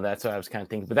 Yeah, I know. That's what I was kind of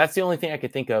thinking. But that's the only thing I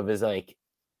could think of is like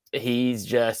he's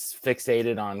just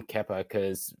fixated on Kepa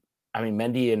because I mean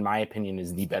Mendy, in my opinion,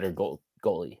 is the better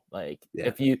goalie. Like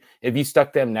if you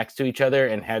stuck them next to each other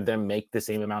and had them make the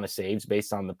same amount of saves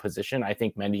based on the position, I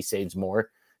think Mendy saves more.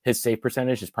 His save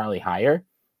percentage is probably higher.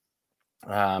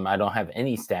 I don't have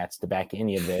any stats to back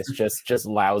any of this. just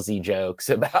lousy jokes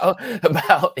about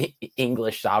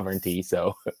English sovereignty.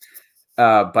 So.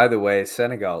 By the way,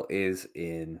 Senegal is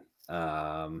in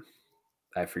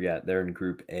I forget, they're in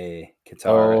Group A,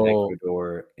 Qatar,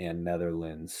 Ecuador, and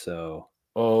Netherlands. So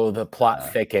the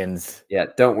plot thickens. Yeah,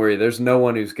 don't worry. There's no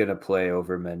one who's gonna play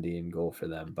over Mendy in goal for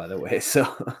them, by the way. So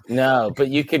no, but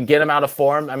you could get him out of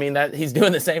form. I mean, that he's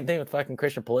doing the same thing with fucking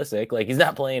Christian Pulisic. Like he's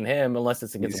not playing him unless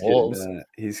it's against Wolves.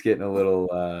 He's getting a little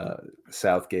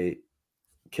Southgate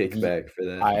kickback for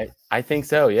that. I think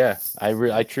so. Yeah,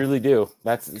 I truly do.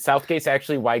 That's Southgate's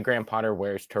actually why Graham Potter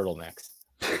wears turtlenecks.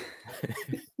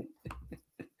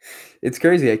 It's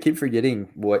crazy. I keep forgetting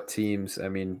what teams. I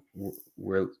mean,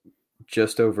 we're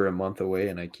just over a month away,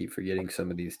 and I keep forgetting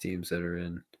some of these teams that are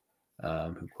in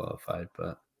who qualified.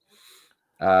 But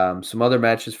some other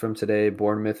matches from today: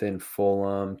 Bournemouth and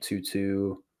Fulham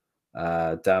 2-2.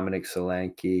 Dominic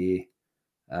Solanke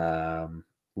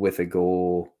with a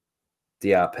goal.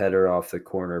 Diop header off the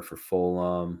corner for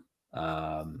Fulham,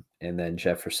 and then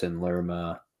Jefferson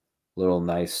Lerma, little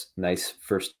nice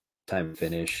first time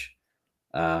finish,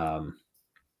 and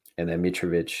then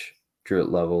Mitrovic drew it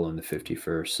level in the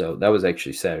 51st. So that was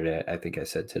actually Saturday. I think I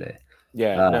said today.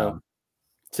 Yeah, no.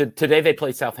 So today they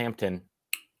play Southampton.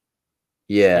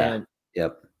 Yeah.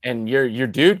 Yep. And your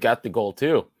dude got the goal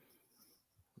too.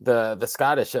 The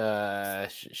Scottish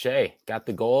Shea got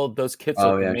the goal. Those kits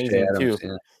look amazing Adams,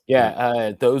 too.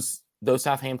 Yeah, those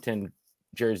Southampton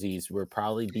jerseys were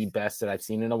probably the best that I've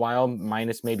seen in a while,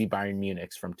 minus maybe Bayern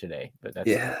Munich's from today. But that's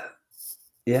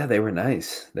yeah, they were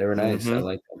nice. They were nice. Mm-hmm. I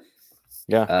like them.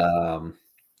 Yeah.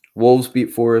 Wolves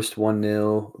beat Forest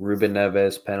 1-0. Ruben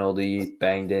Neves penalty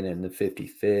banged in the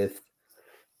 55th.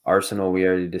 Arsenal, we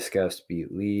already discussed,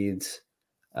 beat Leeds.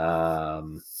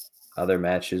 Other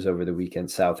matches over the weekend,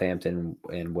 Southampton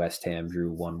and West Ham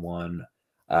drew 1-1.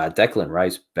 Declan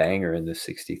Rice banger in the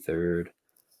 63rd.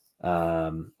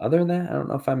 Other than that, I don't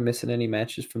know if I'm missing any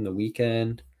matches from the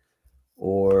weekend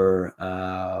or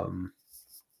from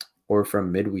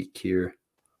midweek here.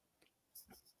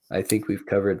 I think we've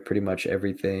covered pretty much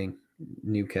everything.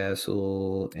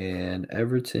 Newcastle and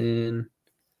Everton.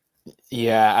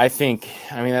 Yeah, I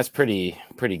mean that's pretty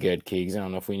good, Keegs. I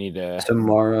don't know if we need to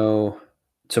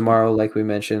Tomorrow, like we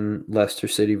mentioned, Leicester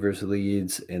City versus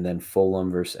Leeds, and then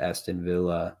Fulham versus Aston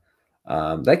Villa.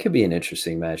 That could be an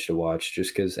interesting match to watch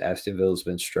just because Aston Villa's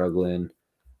been struggling.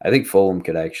 I think Fulham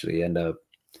could actually end up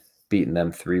beating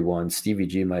them 3-1. Stevie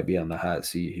G might be on the hot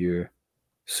seat here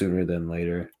sooner than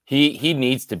later. He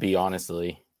needs to be,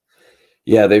 honestly.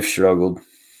 Yeah, they've struggled.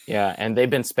 Yeah, and they've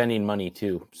been spending money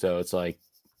too. So it's like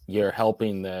you're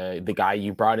helping the guy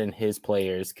you brought in his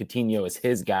players. Coutinho is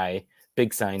his guy.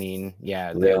 Big signing.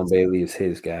 Yeah. Leon Bailey is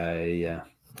his guy. Yeah.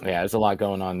 Yeah, there's a lot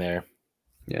going on there.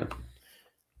 Yeah.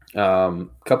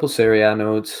 Couple Serie A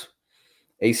notes.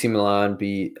 AC Milan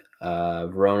beat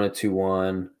Verona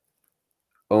 2-1.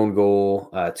 Own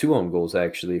goal, 2 own goals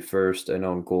actually. First, an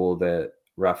own goal that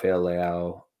Rafael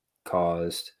Leao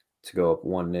caused to go up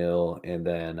 1-0, and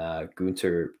then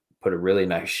Gunter put a really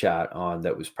nice shot on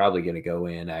that was probably going to go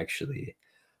in actually,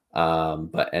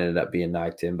 but ended up being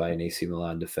knocked in by an AC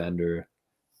Milan defender.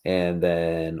 And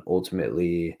then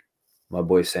ultimately, my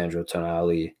boy Sandro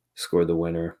Tonali scored the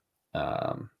winner.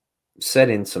 Set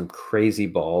in some crazy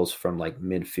balls from like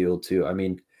midfield too. I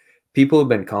mean, people have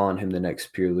been calling him the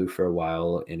next Pirlo for a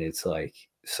while, and it's like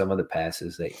some of the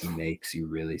passes that he makes, you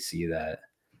really see that,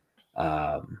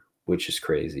 which is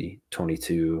crazy.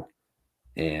 22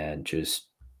 and just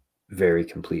very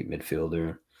complete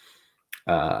midfielder.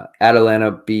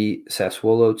 Atalanta beat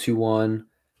Sassuolo 2-1.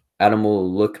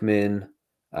 Ademola Lookman,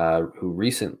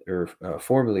 who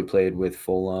formerly played with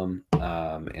Fulham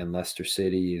and Leicester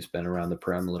City, has been around the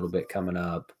Prem a little bit coming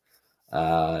up.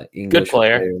 English Good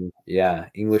player.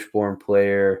 English-born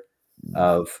player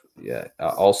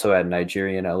also had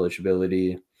Nigerian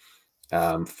eligibility.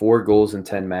 4 goals in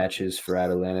 10 matches for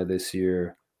Atalanta this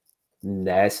year.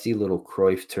 Nasty little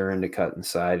Cruyff turn to cut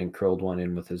inside and curled one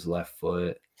in with his left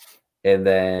foot. And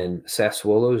then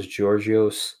Sassuolo's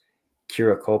Georgios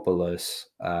Kyriakopoulos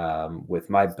with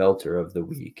my belter of the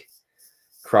week,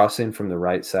 crossing from the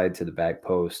right side to the back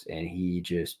post, and he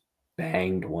just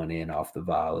banged one in off the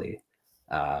volley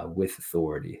with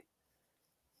authority.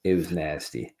 It was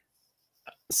nasty.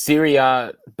 Serie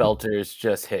A belters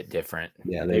just hit different.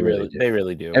 Yeah, they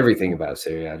really do. Everything about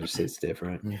Serie A just hits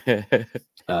different.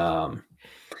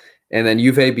 And then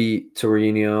Juve beat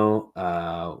Torino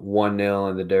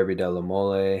 1-0 in the Derby della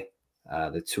Mole,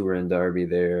 the Turin derby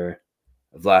there.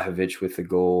 Vlahovic with the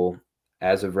goal.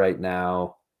 As of right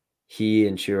now, he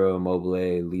and Ciro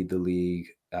Immobile lead the league,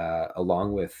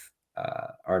 along with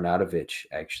Arnautovic,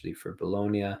 actually, for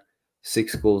Bologna.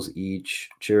 6 goals each.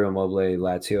 Ciro Immobile,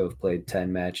 Lazio have played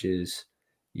 10 matches.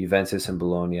 Juventus and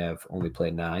Bologna have only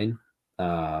played 9.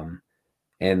 And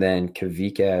then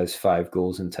Kavica has 5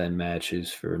 goals in 10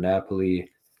 matches for Napoli.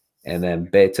 And then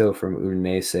Beto from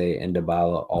Udinese and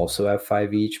Dybala also have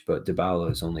 5 each, but Dybala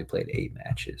has only played 8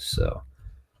 matches. So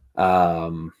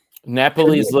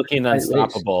Napoli is looking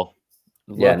unstoppable.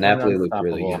 Napoli looked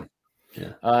really good.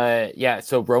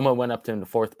 So Roma went up to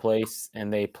 4th place,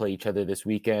 and they play each other this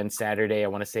weekend, Saturday. I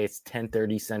want to say it's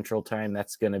 10:30 Central Time.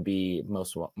 That's going to be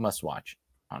must watch,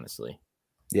 honestly.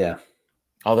 Yeah.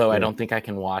 Although I don't think I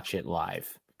can watch it live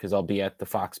because I'll be at the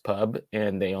Fox Pub,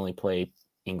 and they only play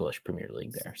English Premier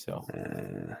League there. So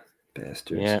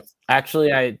bastards. Yeah,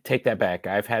 actually, I take that back.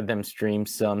 I've had them stream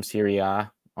some Serie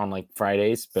A on like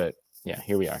Fridays, but yeah,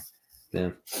 here we are. Yeah.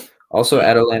 Also,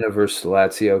 Atalanta versus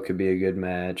Lazio could be a good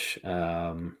match.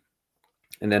 And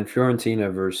then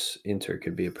Fiorentina versus Inter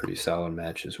could be a pretty solid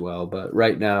match as well. But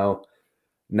right now,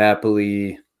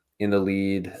 Napoli in the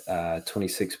lead,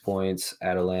 26 points.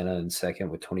 Atalanta in second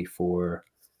with 24.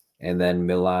 And then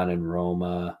Milan and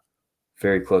Roma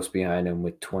very close behind them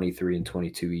with 23 and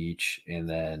 22 each. And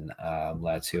then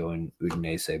Lazio and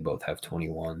Udinese both have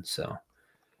 21. So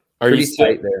pretty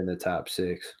tight there in the top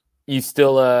 6. You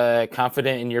still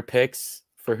confident in your picks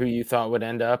for who you thought would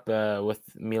end up with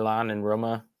Milan and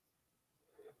Roma?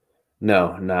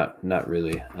 No, not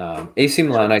really. AC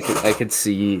Milan, I could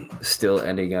see still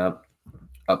ending up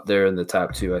there in the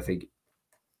top 2. I think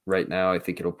right now, I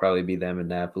think it'll probably be them and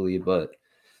Napoli, but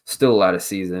still a lot of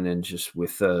season, and just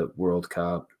with the World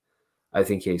Cup, I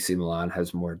think AC Milan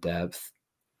has more depth.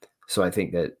 So I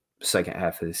think that second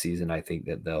half of the season, I think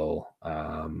that they'll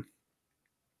kind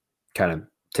of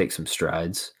take some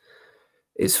strides.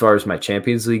 As far as my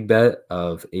Champions League bet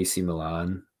of AC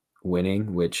Milan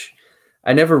winning, which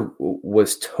I never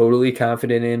was totally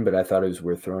confident in, but I thought it was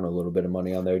worth throwing a little bit of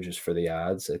money on there just for the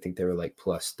odds. I think they were like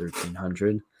plus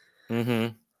 1,300.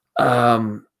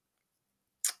 Mm-hmm.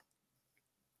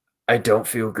 I don't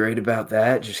feel great about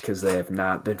that just because they have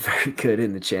not been very good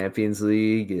in the Champions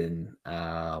League, and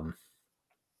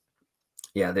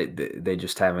yeah, they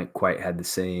just haven't quite had the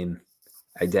same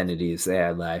identity as they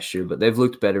had last year. But they've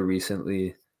looked better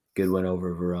recently. Good win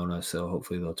over Verona, so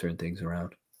hopefully they'll turn things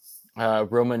around.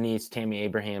 Roma needs Tammy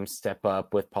Abraham step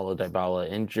up with Paulo Dybala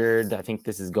injured. I think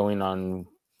this is going on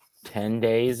 10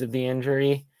 days of the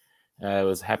injury. It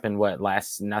was happened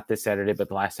not this Saturday, but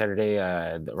the last Saturday,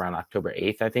 around October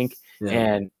 8th, I think. Yeah.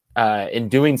 And in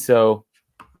doing so,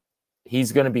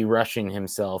 he's going to be rushing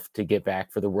himself to get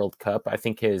back for the World Cup. I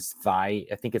think it's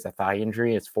a thigh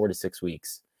injury. It's 4 to 6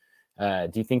 weeks.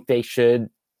 Do you think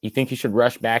he should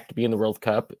rush back to be in the World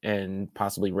Cup and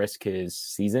possibly risk his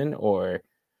season? Or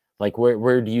like,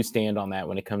 where do you stand on that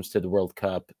when it comes to the World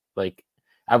Cup? Like,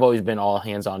 I've always been all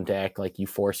hands on deck. Like, you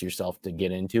force yourself to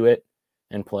get into it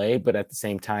and play, but at the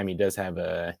same time, he does have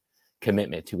a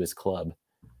commitment to his club.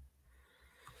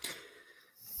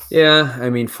 Yeah, I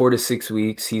mean, 4 to 6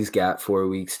 weeks. He's got 4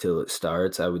 weeks till it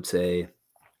starts. I would say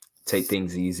take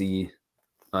things easy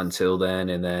until then,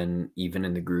 and then even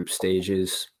in the group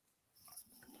stages,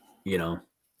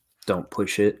 don't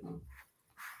push it.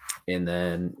 And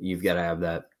then you've got to have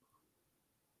that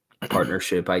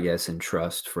partnership, I guess, and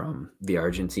trust from the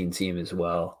Argentine team as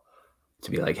well to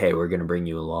be like, hey, we're going to bring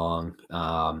you along.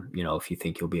 If you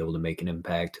think you'll be able to make an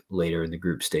impact later in the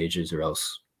group stages or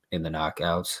else in the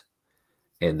knockouts,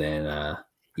 and then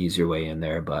ease your way in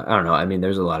there. But I don't know. I mean,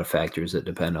 there's a lot of factors that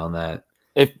depend on that.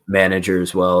 If manager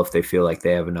as well, if they feel like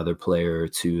they have another player or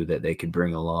two that they could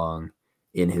bring along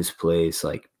in his place,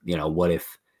 like, what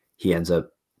if he ends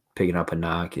up picking up a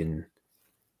knock in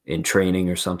training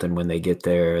or something when they get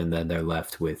there, and then they're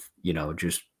left with,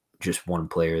 just one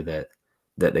player that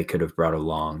they could have brought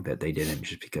along that they didn't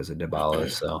just because of Dybala.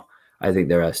 So I think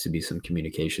there has to be some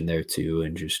communication there too,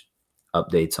 and just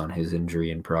updates on his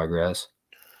injury and progress.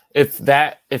 If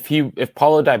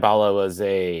Paulo Dybala was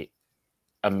a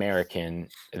American,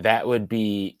 that would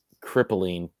be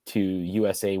crippling to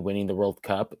USA winning the World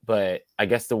Cup. But I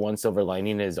guess the one silver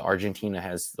lining is Argentina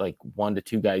has like 1 to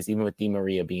 2 guys, even with Di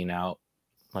Maria being out,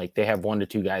 like they have 1 to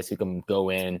 2 guys who can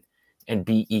go in and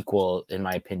be equal, in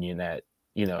my opinion, at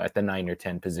the 9 or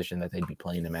 10 position that they'd be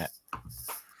playing him at.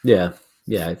 Yeah,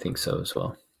 I think so as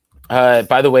well.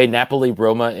 By the way, Napoli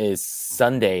Roma is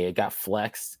Sunday. It got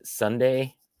flexed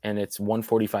Sunday, and it's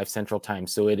 1:45 Central Time,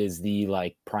 so it is the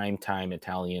like prime time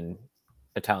Italian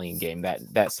game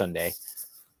that Sunday.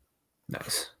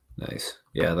 Nice.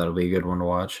 Yeah, that'll be a good one to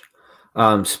watch.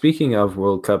 Speaking of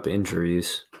World Cup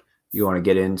injuries, you want to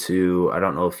get into, I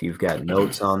don't know if you've got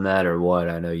notes on that or what.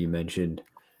 I know you mentioned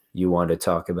you wanted to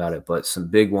talk about it, but some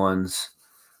big ones,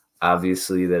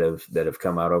 obviously, that have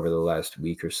come out over the last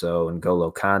week or so.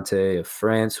 N'Golo Kante of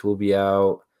France will be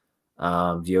out.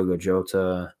 Diogo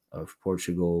Jota of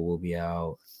Portugal will be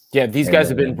out. Yeah, these guys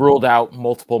have been ruled out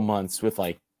multiple months with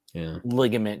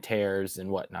ligament tears and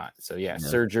whatnot. So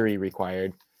surgery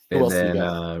required. And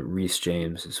then Reece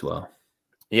James as well.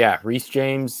 Yeah, Reece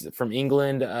James from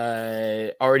England,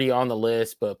 already on the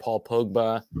list, but Paul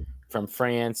Pogba from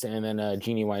France, and then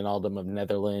Gini Wijnaldum of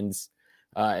Netherlands.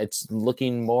 It's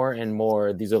looking more and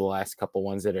more. These are the last couple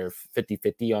ones that are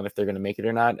 50-50 on if they're going to make it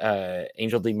or not.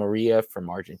 Angel Di Maria from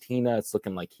Argentina. It's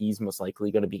looking like he's most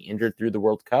likely going to be injured through the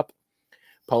World Cup.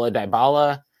 Paulo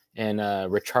Dybala and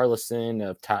Richarlison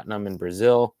of Tottenham in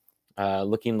Brazil,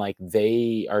 looking like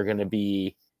they are going to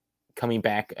be coming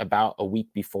back about a week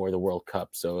before the World Cup.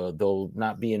 So they'll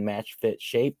not be in match fit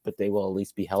shape, but they will at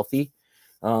least be healthy.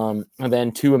 And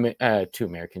then two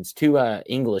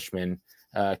Englishmen,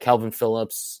 Calvin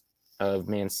Phillips of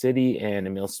Man City and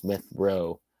Emil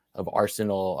Smith-Rowe of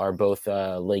Arsenal, are both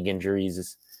leg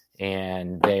injuries,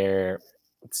 and their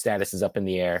status is up in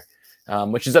the air,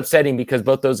 which is upsetting because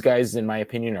both those guys, in my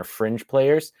opinion, are fringe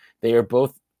players. They are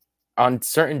both, on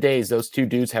certain days, those two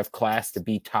dudes have class to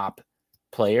be top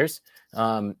players.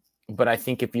 But I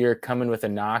think if you're coming with a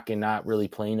knock and not really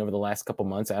playing over the last couple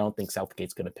months, I don't think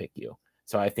Southgate's going to pick you.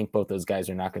 So I think both those guys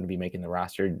are not going to be making the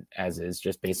roster as is,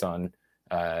 just based on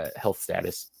health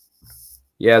status.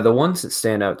 Yeah, the ones that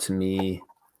stand out to me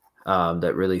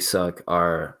that really suck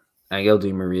are Angel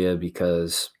Di Maria,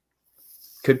 because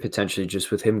could potentially,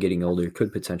 just with him getting older,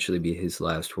 could potentially be his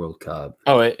last World Cup.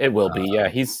 Oh, it will be. Yeah,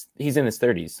 he's in his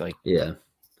 30s. Yeah.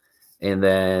 And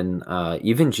then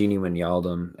even Gini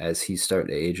Wijnaldum, as he's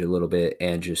starting to age a little bit,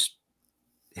 and just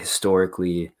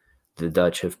historically, the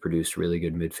Dutch have produced really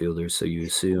good midfielders. So you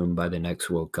assume by the next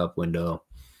World Cup window,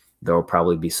 there will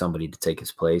probably be somebody to take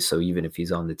his place. So even if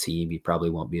he's on the team, he probably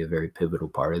won't be a very pivotal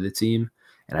part of the team.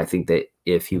 And I think that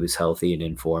if he was healthy and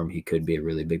in form, he could be a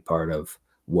really big part of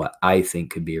what I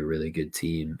think could be a really good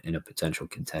team and a potential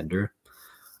contender.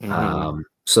 Mhm.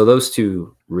 So those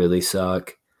two really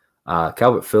suck.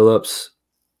 Calvert Phillips,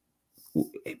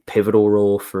 pivotal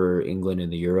role for England in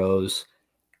the Euros,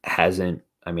 hasn't,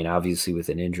 I mean, obviously with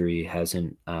an injury,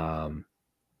 hasn't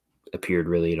appeared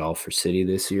really at all for City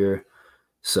this year.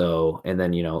 So, and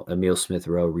then, Emil Smith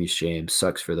Rowe, Reece James,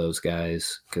 sucks for those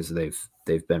guys because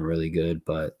they've been really good,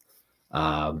 but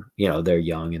they're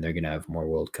young and they're going to have more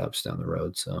World Cups down the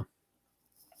road. So,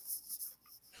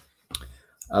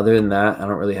 other than that, I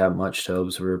don't really have much,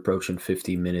 Tobes. We're approaching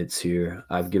 50 minutes here.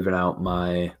 I've given out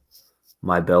my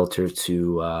belter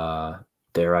to,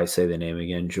 dare I say the name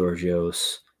again,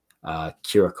 Georgios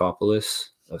Kyriakopoulos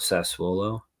of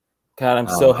Sassuolo. God, I'm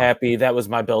so happy. That was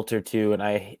my belter too, and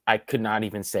I could not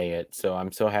even say it. So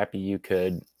I'm so happy you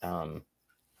could.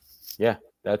 Yeah,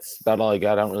 that's about all I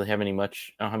got. I don't really have I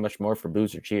don't have much more for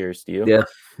booze or cheers. Do you? Yeah,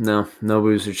 no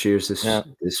booze or cheers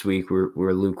this week.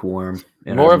 We're lukewarm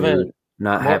and more of a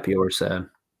not happy or sad.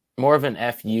 More of an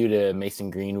FU to Mason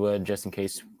Greenwood, just in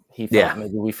case he thought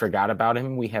maybe we forgot about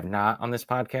him. We have not on this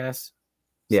podcast.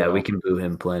 Yeah, we can boo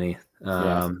him plenty.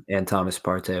 And Thomas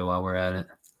Partey while we're at it.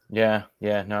 Yeah,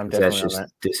 no, I'm definitely just on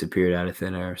that. Disappeared out of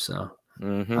thin air. So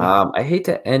I hate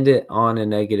to end it on a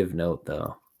negative note,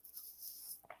 though.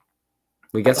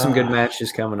 We got some good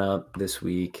matches coming up this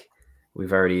week.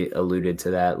 We've already alluded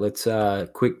to that. Let's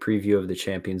quick preview of the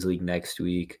Champions League next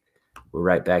week. We're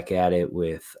right back at it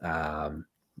with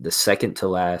the second to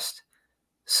last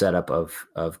setup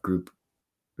of group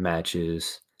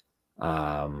matches.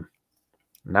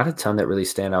 Not a ton that really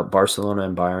stand out. Barcelona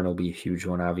and Bayern will be a huge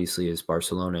one, obviously, as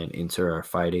Barcelona and Inter are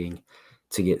fighting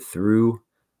to get through.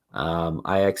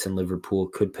 Ajax and Liverpool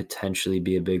could potentially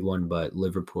be a big one, but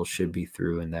Liverpool should be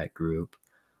through in that group.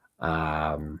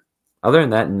 Other than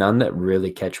that, none that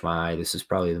really catch my eye. This is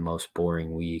probably the most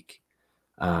boring week.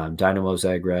 Dynamo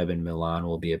Zagreb and Milan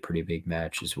will be a pretty big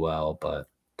match as well, but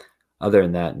other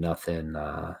than that,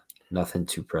 nothing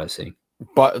too pressing.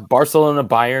 Barcelona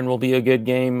Bayern will be a good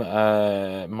game.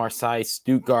 Marseille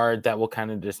Stuttgart, that will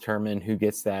kind of determine who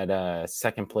gets that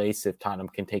second place if Tottenham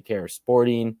can take care of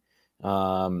Sporting.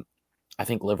 I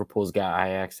think Liverpool's got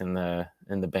Ajax in the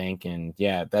bank, and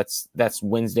yeah, that's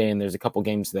Wednesday, and there's a couple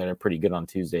games that are pretty good on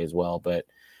Tuesday as well. But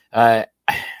I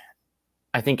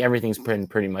think everything's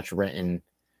pretty much written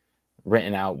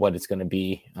out what it's going to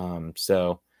be.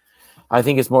 So I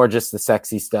think it's more just the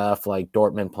sexy stuff, like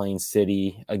Dortmund playing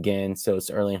City again. So it's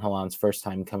Erling Haaland's first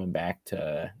time coming back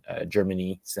to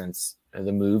Germany since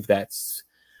the move. That's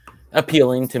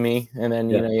appealing to me. And then,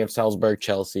 you have Salzburg,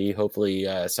 Chelsea. Hopefully,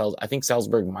 I think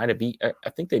Salzburg might have I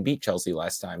think they beat Chelsea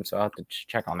last time. So I'll have to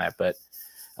check on that. But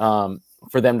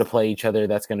for them to play each other,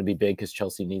 that's going to be big because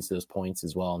Chelsea needs those points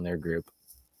as well in their group.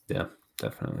 Yeah,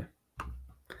 definitely.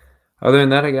 Other than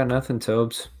that, I got nothing,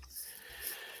 Tobes.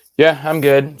 Yeah, I'm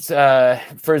good.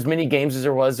 For as many games as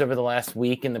there was over the last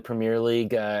week in the Premier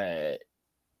League, I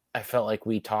felt like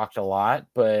we talked a lot,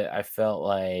 but I felt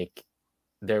like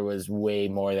there was way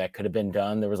more that could have been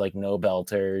done. There was like no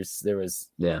belters. There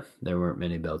weren't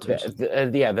many belters.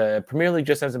 The Premier League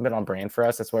just hasn't been on brand for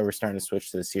us. That's why we're starting to switch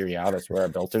to the Serie A. That's where our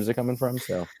belters are coming from.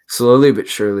 So slowly but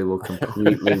surely, we'll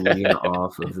completely lean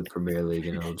off of the Premier League,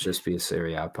 and it'll just be a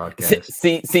Serie A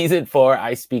podcast. Season 4,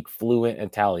 I speak fluent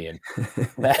Italian.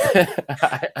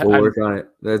 We'll work on it.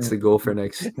 That's the goal for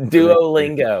next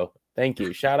Duolingo. Thank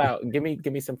you. Shout out. Give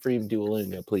me some free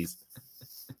Duolingo, please.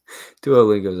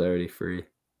 Duolingo's already free.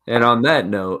 And on that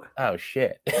note, oh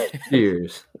shit.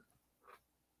 Cheers.